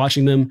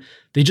 watching them,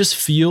 they just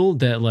feel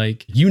that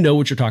like,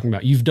 what you're talking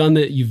about. You've done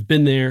that. You've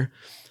been there.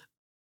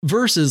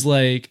 versus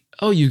like,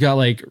 oh, you got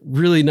like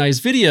really nice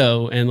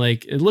video and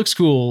like it looks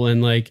cool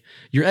and like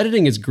your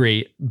editing is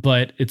great,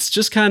 but it's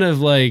just kind of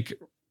like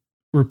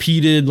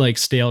repeated like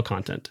stale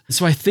content.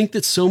 So I think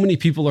that so many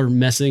people are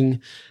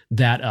messing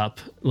that up.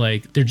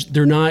 Like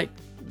they're not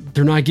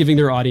giving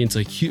their audience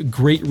a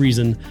great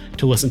reason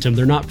to listen to them.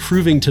 They're not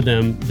proving to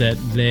them that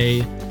they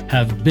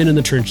have been in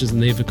the trenches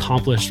and they've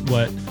accomplished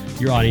what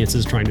your audience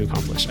is trying to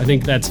accomplish. I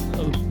think that's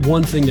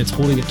one thing that's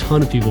holding a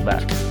ton of people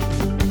back.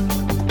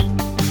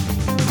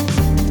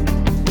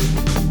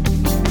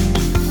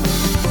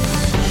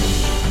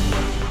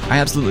 I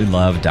absolutely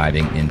love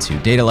diving into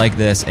data like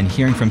this and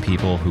hearing from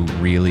people who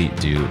really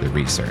do the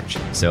research.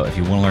 So if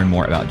you want to learn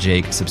more about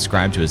Jake,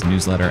 subscribe to his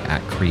newsletter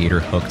at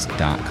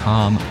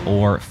creatorhooked.com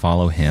or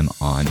follow him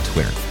on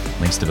Twitter.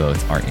 Links to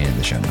both are in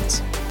the show notes.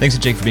 Thanks to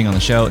Jake for being on the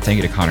show. Thank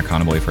you to Connor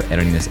Conboy for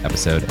editing this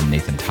episode and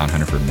Nathan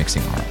Todhunter for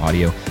mixing our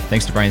audio.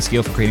 Thanks to Brian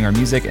Skeel for creating our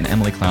music and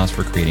Emily Klaus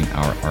for creating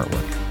our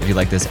artwork. If you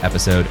like this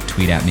episode,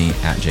 tweet at me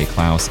at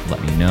jklaus,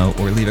 let me know,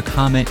 or leave a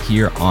comment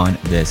here on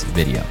this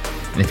video.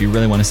 And if you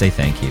really want to say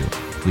thank you,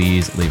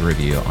 please leave a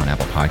review on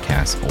Apple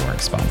Podcasts or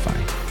Spotify.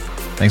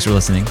 Thanks for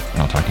listening,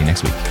 and I'll talk to you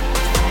next week.